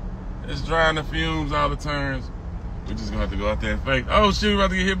 It's drying the fumes, all the turns. We just gonna have to go out there and fake. Oh shit, we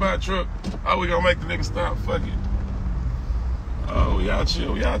about to get hit by a truck. Oh, we gonna make the nigga stop. Fuck it. Oh, we out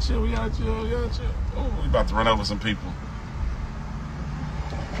chill. Oh, we about to run over some people.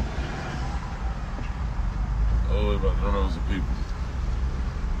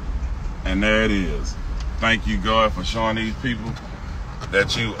 And there it is. Thank you, God, for showing these people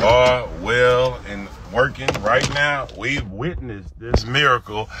that you are well and working right now. We've witnessed this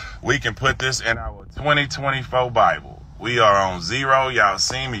miracle. We can put this in our 2024 Bible. We are on zero. Y'all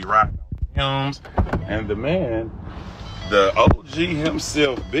see me riding on fumes. And the man, the OG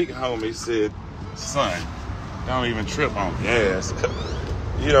himself, big homie, said, son, don't even trip on gas.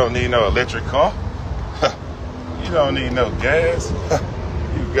 You don't need no electric car. You don't need no gas.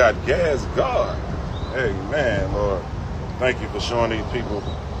 You got gas, God. Hey, man, Lord, thank you for showing these people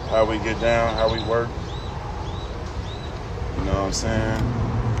how we get down, how we work. You know what I'm saying?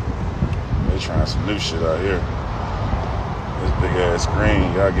 They trying some new shit out here. This big ass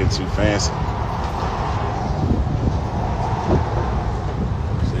screen, y'all get too fancy.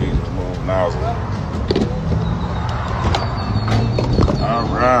 See, just move nozzle. All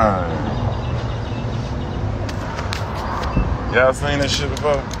right. Y'all seen this shit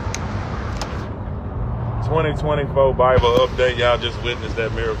before? 2024 Bible update. Y'all just witnessed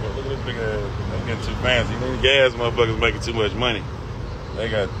that miracle. Look at this big ass. They getting too fancy. These gas motherfuckers making too much money. They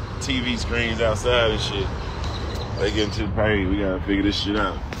got TV screens outside and shit. They getting too paid. We gotta figure this shit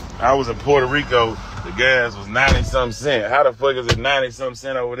out. I was in Puerto Rico. The gas was 90-something cents. How the fuck is it 90-something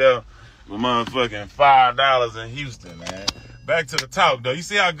cents over there? for motherfucking $5 in Houston, man. Back to the talk, though. You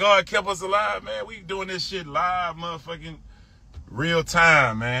see how God kept us alive, man? We doing this shit live, motherfucking real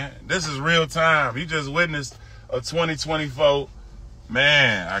time, man. This is real time. You just witnessed a 2024.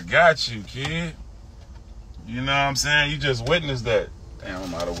 Man, I got you, kid. You know what I'm saying? You just witnessed that. Damn,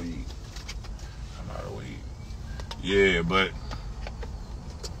 I'm out of weed. Yeah, but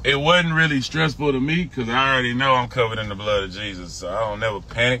it wasn't really stressful to me because I already know I'm covered in the blood of Jesus, so I don't never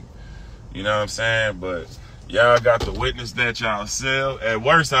panic. You know what I'm saying? But y'all got to witness that y'all self. At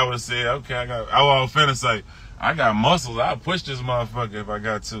worst, I would have said, okay, I was finna say, I got muscles. I'll push this motherfucker if I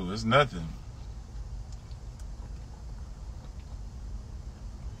got to. It's nothing.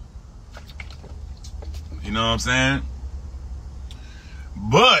 You know what I'm saying?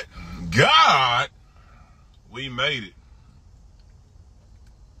 But God, we made it.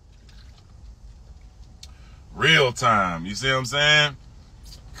 Real time. You see what I'm saying?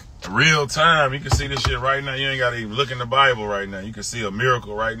 Real time. You can see this shit right now. You ain't got to even look in the Bible right now. You can see a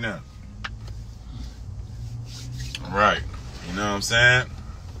miracle right now. Right. You know what I'm saying?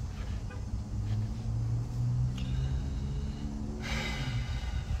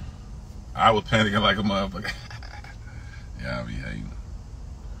 I was panicking like a motherfucker. Yeah, I be hating.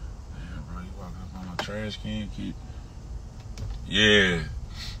 Yeah, bro, you walking up on a trash can, keep. Yeah.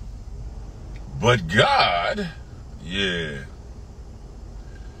 But God, yeah.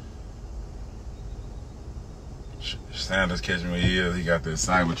 Sanders catch me where he is. He got that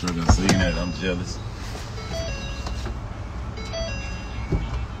Cybertruck and seeing that. I'm jealous.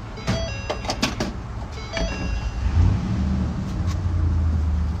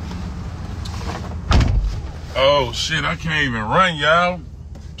 Oh shit, I can't even run, y'all.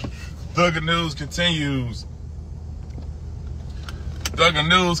 Thugger News continues. Thugger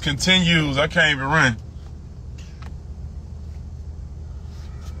News continues. I can't even run.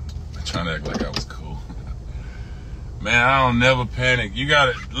 I'm trying to act like I was cool. Man, I don't never panic. You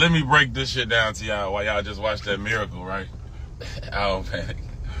gotta, let me break this shit down to y'all while y'all just watch that miracle, right? I don't panic.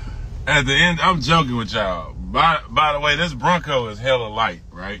 At the end, I'm joking with y'all. By the way, this Bronco is hella light,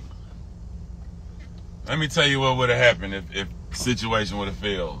 right? Let me tell you what would have happened if the situation would have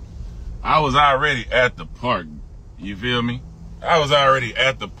failed. I was already at the park. You feel me? I was already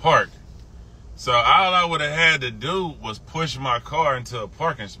at the park. So all I would have had to do was push my car into a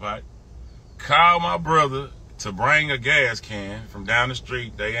parking spot, call my brother to bring a gas can from down the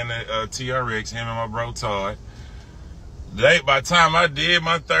street. They in the TRX, him and my bro Todd. By the time I did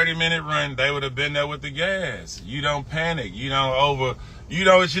my 30-minute run, they would have been there with the gas. You don't panic. You don't you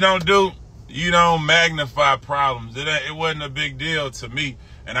know what you don't do? You don't magnify problems. It wasn't a big deal to me.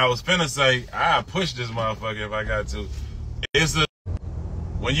 And I was finna say, I'll push this motherfucker if I got to.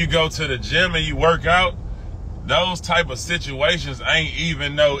 When you go to the gym and you work out, those type of situations ain't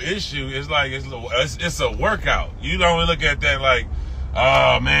even no issue. It's like, it's a workout. You don't look at that like,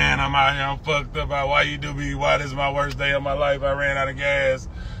 oh man, I'm out here, I'm fucked up. Why you do me? Why this is my worst day of my life? I ran out of gas.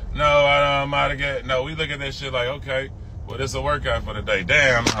 No, I'm out of gas. No, we look at that shit like, okay, well, this a workout for the day.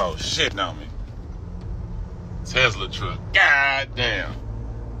 Damn, oh, shit on me. Tesla truck. God damn.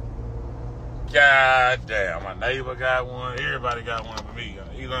 God damn. My neighbor got one. Everybody got one for me.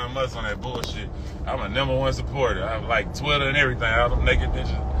 Elon Musk on that bullshit. I'm a #1 supporter. I like Twitter and everything. All them naked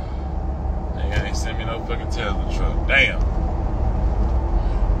bitches. They ain't sent me no fucking Tesla truck. Damn.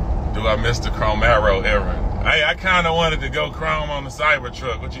 Do I miss the Chrome Arrow era? Hey, I kind of wanted to go chrome on the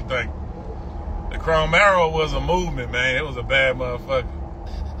Cybertruck. What you think? The Chrome Arrow was a movement, man. It was a bad motherfucker.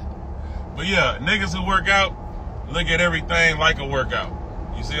 But yeah, niggas who work out, look at everything like a workout.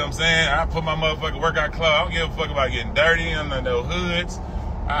 You see what I'm saying? I put my motherfucking workout clothes. I don't give a fuck about getting dirty under no hoods.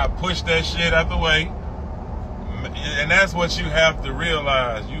 I push that shit out the way. And that's what you have to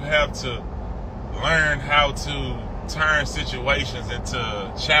realize. You have to learn how to turn situations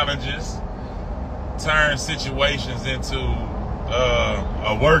into challenges, turn situations into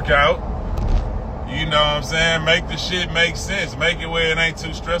a workout. You know what I'm saying? Make the shit make sense. Make it where it ain't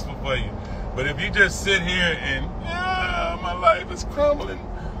too stressful for you. But if you just sit here and, yeah, my life is crumbling.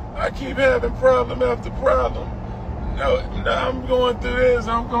 I keep having problem after problem. No, I'm going through this,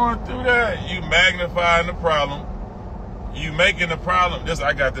 I'm going through that. You magnifying the problem. You making the problem.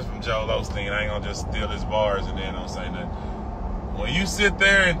 I got this from Joel Osteen. I ain't gonna just steal his bars and then don't say nothing. When you sit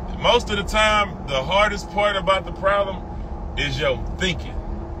there, and most of the time, the hardest part about the problem is your thinking.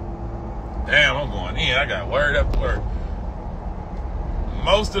 Damn, I'm going in. I got word after word.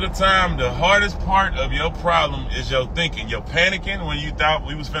 Most of the time, the hardest part of your problem is your thinking. You're panicking when you thought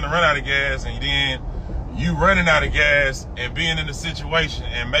we was finna run out of gas, and then you running out of gas and being in the situation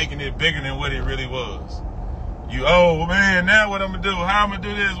and making it bigger than what it really was. Oh man, now what I'm gonna do? How I'm gonna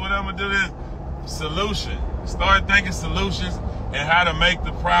do this? What I'm gonna do this? Solution. Start thinking solutions and how to make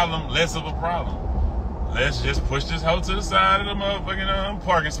the problem less of a problem. Let's just push this hoe to the side of the motherfucking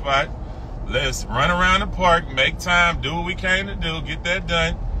parking spot. Let's run around the park, make time, do what we came to do, get that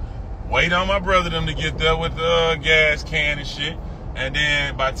done. Wait on my brother them to get there with the gas can and shit. And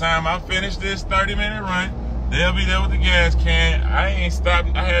then by the time I finish this 30-minute run, they'll be there with the gas can. I ain't stopped.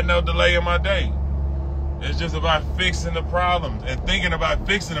 I had no delay in my day. It's just about fixing the problem and thinking about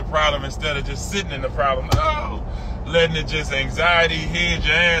fixing the problem instead of just sitting in the problem. Oh, letting it just anxiety hit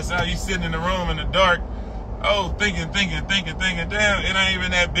your ass out. You sitting in the room in the dark. Oh, thinking. Damn, it ain't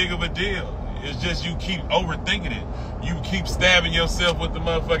even that big of a deal. It's just you keep overthinking it. You keep stabbing yourself with the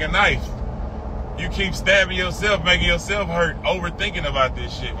motherfucking knife. You keep stabbing yourself, making yourself hurt, overthinking about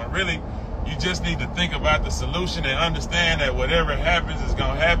this shit. When really, you just need to think about the solution and understand that whatever happens is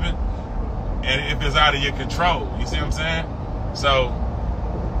gonna happen. And if it's out of your control, you see what I'm saying? So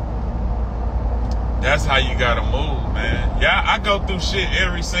that's how you gotta move, man. Yeah, I go through shit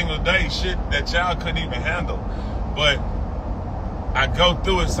every single day, shit that y'all couldn't even handle. But I go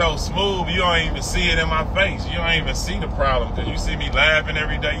through it so smooth, you don't even see it in my face. You don't even see the problem because you see me laughing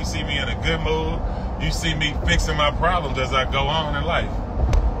every day. You see me in a good mood. You see me fixing my problems as I go on in life.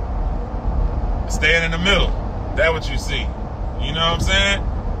 Staying in the middle. That's what you see. You know what I'm saying?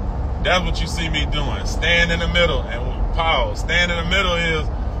 That's what you see me doing. Staying in the middle and pause. Staying in the middle is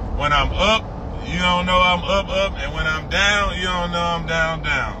when I'm up, you don't know I'm up. And when I'm down, you don't know I'm down.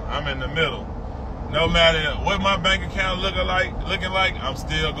 I'm in the middle. No matter what my bank account looking like, I'm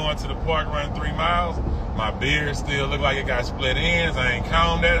still going to the park, running 3 miles. My beard still look like it got split ends. I ain't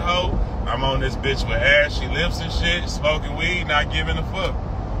combed that hoe. I'm on this bitch with ashy lips and shit, smoking weed, not giving a fuck.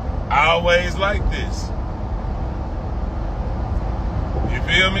 I always like this. You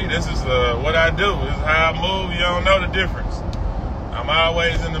feel me? This is what I do. This is how I move. You don't know the difference. I'm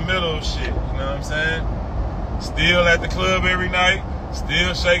always in the middle of shit. You know what I'm saying? Still at the club every night.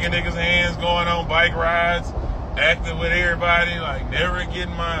 Still shaking niggas' hands, going on bike rides, acting with everybody, like never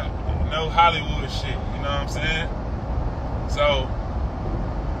getting my no Hollywood shit, you know what I'm saying? So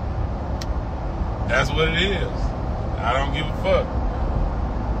that's what it is. I don't give a fuck.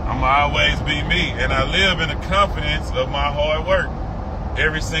 I'ma always be me, and I live in the confidence of my hard work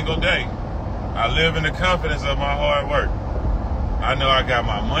every single day. I live in the confidence of my hard work. I know I got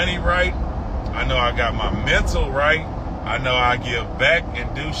my money right. I know I got my mental right. I know I give back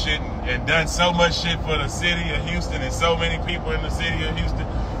and do shit and done so much shit for the city of Houston and so many people in the city of Houston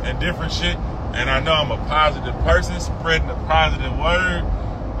and different shit. And I know I'm a positive person, spreading the positive word.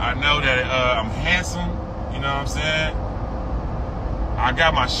 I know that I'm handsome, you know what I'm saying? I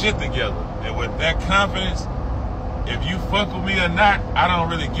got my shit together. And with that confidence, if you fuck with me or not, I don't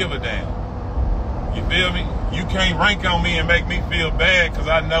really give a damn. You feel me? You can't rank on me and make me feel bad because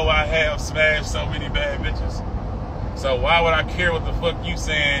I know I have smashed so many bad bitches. So why would I care what the fuck you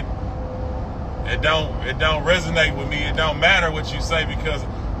saying? It don't resonate with me. It don't matter what you say because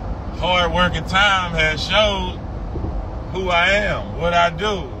hard work and time has showed who I am, what I do,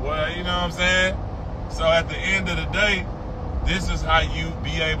 you know what I'm saying? So at the end of the day, this is how you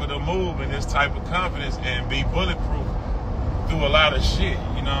be able to move in this type of confidence and be bulletproof through a lot of shit,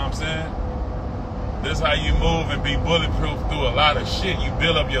 you know what I'm saying? This is how you move and be bulletproof through a lot of shit. You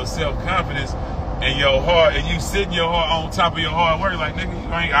build up your self-confidence and your heart, and you sitting your heart on top of your hard work. Like, nigga,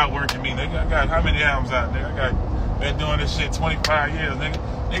 you ain't outworking me, nigga. I got how many albums out, nigga? I got been doing this shit 25 years, nigga.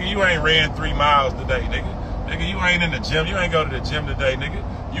 Nigga, you ain't ran 3 miles today, nigga. Nigga, you ain't in the gym. You ain't go to the gym today, nigga.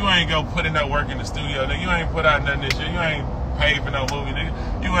 You ain't go put in that work in the studio, nigga. You ain't put out nothing this year. You ain't paid for no movie,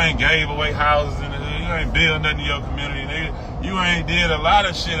 nigga. You ain't gave away houses in the hood. You ain't built nothing in your community, nigga. You ain't did a lot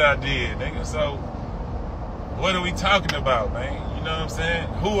of shit I did, nigga. So what are we talking about, man? You know what I'm saying?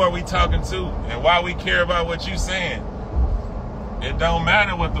 Who are we talking to? And why we care about what you saying? It don't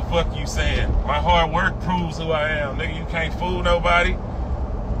matter what the fuck you saying. My hard work proves who I am, nigga. You can't fool nobody.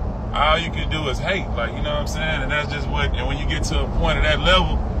 All you can do is hate, like, you know what I'm saying? And that's just what, and when you get to a point of that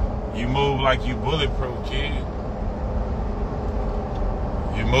level, you move like you bulletproof, kid.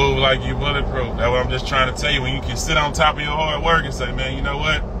 You move like you bulletproof. That's what I'm just trying to tell you. When you can sit on top of your hard work and say, man, you know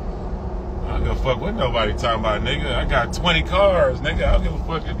what? I don't give a fuck what nobody talking about, nigga. I got 20 cars, nigga. I don't give a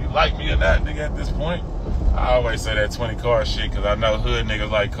fuck if you like me or not, nigga, at this point. I always say that 20 car shit because I know hood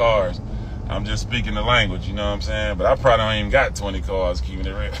niggas like cars. I'm just speaking the language, you know what I'm saying? But I probably don't even got 20 cars, keeping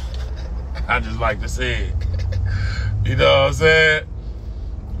it real. I just like to say it. You know what I'm saying?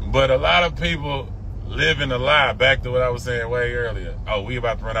 But a lot of people live in a lie, back to what I was saying way earlier. Oh, we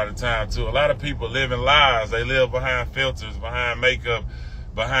about to run out of time, too. A lot of people live in lies. They live behind filters, behind makeup,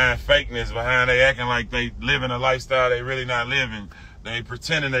 behind fakeness, behind they acting like they living a lifestyle they really not living. They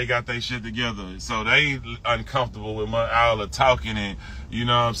pretending they got their shit together. So they uncomfortable with all the talking and, you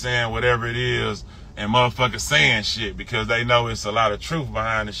know what I'm saying, whatever it is, and motherfuckers saying shit because they know it's a lot of truth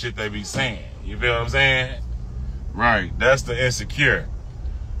behind the shit they be saying. You feel what I'm saying? Right. That's the insecure.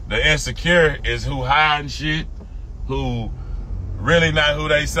 The insecure is who hiding shit, who really not who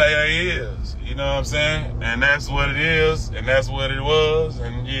they say they is. You know what I'm saying? And that's what it is, and that's what it was,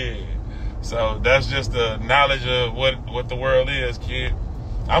 and yeah. So that's just the knowledge of what the world is, kid.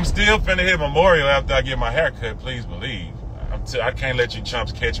 I'm still finna hit Memorial after I get my hair cut, please believe. I can't let you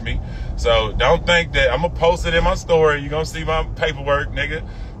chumps catch me. So don't think that I'm gonna post it in my story. You're gonna see my paperwork, nigga.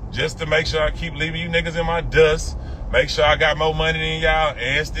 Just to make sure I keep leaving you niggas in my dust. Make sure I got more money than y'all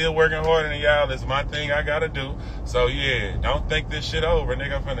and still working harder than y'all. It's my thing I gotta do. So yeah, don't think this shit over,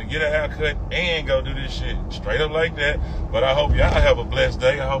 nigga. I'm finna get a haircut and go do this shit straight up like that. But I hope y'all have a blessed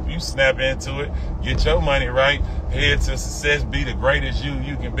day. I hope you snap into it, get your money right, head to success, be the greatest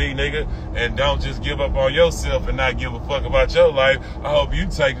you can be, nigga. And don't just give up on yourself and not give a fuck about your life. I hope you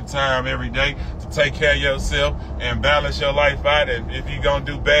take the time every day to take care of yourself and balance your life out. And if you gonna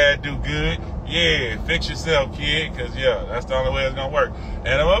do bad, do good. Yeah, fix yourself, kid, because, yeah, that's the only way it's going to work.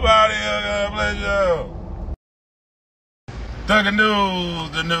 And I'm up out of here. God bless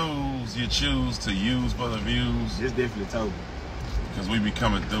you. The news you choose to use for the views. It's definitely Toby. Because we be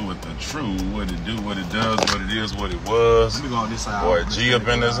coming through with the true, what it do, what it does, what it is, what it was. Let me go on this side. Boy, G up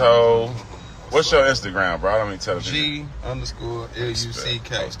in this hole. What's your Instagram, bro? Let me tell you. G_LUCK.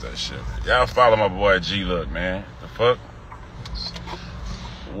 Post that shit. Y'all follow my boy G Look, man. The fuck?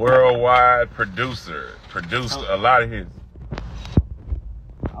 Worldwide producer. Produced a lot of hits.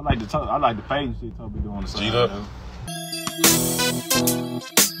 I like the page shit Toby doing on the side. G-Look.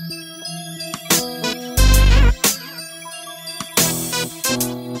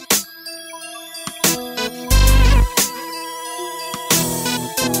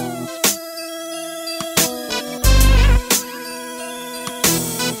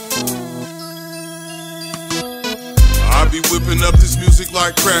 I be whipping up this music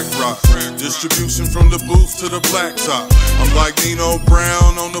like crack rock. Distribution from the booth to the blacktop. I'm like Nino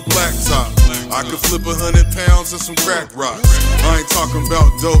Brown on the blacktop. I could flip 100 pounds and some crack rocks. I ain't talking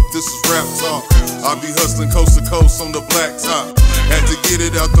about dope, this is rap talk. I be hustling coast to coast on the blacktop. Had to get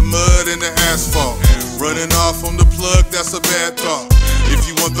it out the mud and the asphalt. Running off on the plug, that's a bad thought. If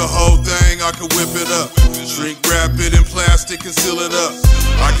you want the whole thing, I can whip it up. Shrink wrap it in plastic and seal it up.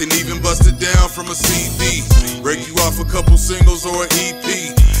 I can even bust it down from a CD. Break you off a couple singles or an EP.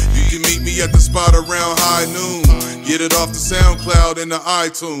 You can meet me at the spot around high noon. Get it off the SoundCloud and the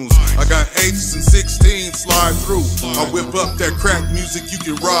iTunes. I got 8s and 16s slide through. I whip up that crack music you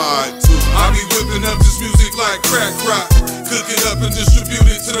can ride to. I be whipping up this music like crack rock. Cook it up and distribute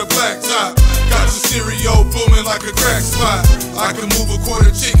it to the blacktop. Got your stereo booming like a crack spot. I can move a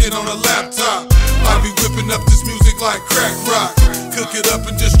quarter chicken on a laptop. I be whipping up this music like crack rock. Cook it up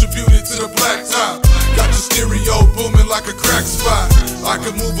and distribute it to the blacktop. Got your stereo booming like a crack spot. I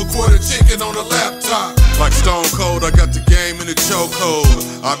can move a quarter chicken on a laptop. Like Stone Cold, I got the game in the chokehold.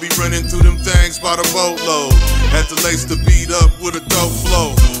 I be running through them things by the boatload. Had to lace the beat up with a dope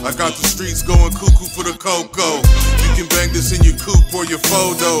flow. I got the streets going cuckoo for the cocoa. You can bang this in your coupe or your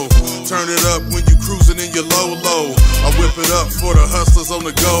photo. Turn it up when you cruising in your low-low. I whip it up for the hustlers on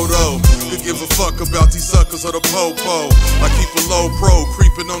the go-though. Could give a fuck about these suckers or the po-po. I keep a low pro,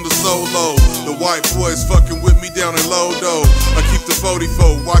 creeping on the solo. The white boys fucking with me down in Lodo. I keep the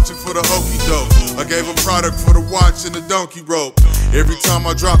 44, watching for the okey doke. I gave a product for the watch and the donkey rope. Every time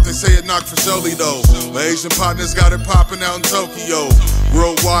I drop, they say it knocked for surely though. My Asian partners got it popping out in Tokyo.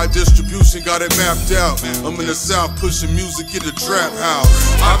 Worldwide distribution got it mapped out. I'm in the South pushing music in the trap house.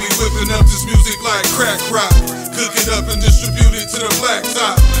 I be whipping up this music like crack rock. Cook it up and distribute it to the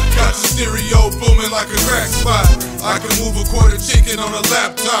blacktop. Got your stereo booming like a crack spot. I can move a quarter chicken on a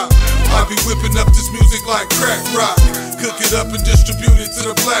laptop. I be whipping up this music like crack rock. Cook it up and distribute it to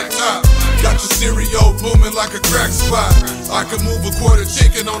the blacktop. Got your stereo booming like a crack spot. I can move a quarter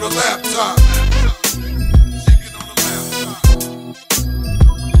chicken on a laptop.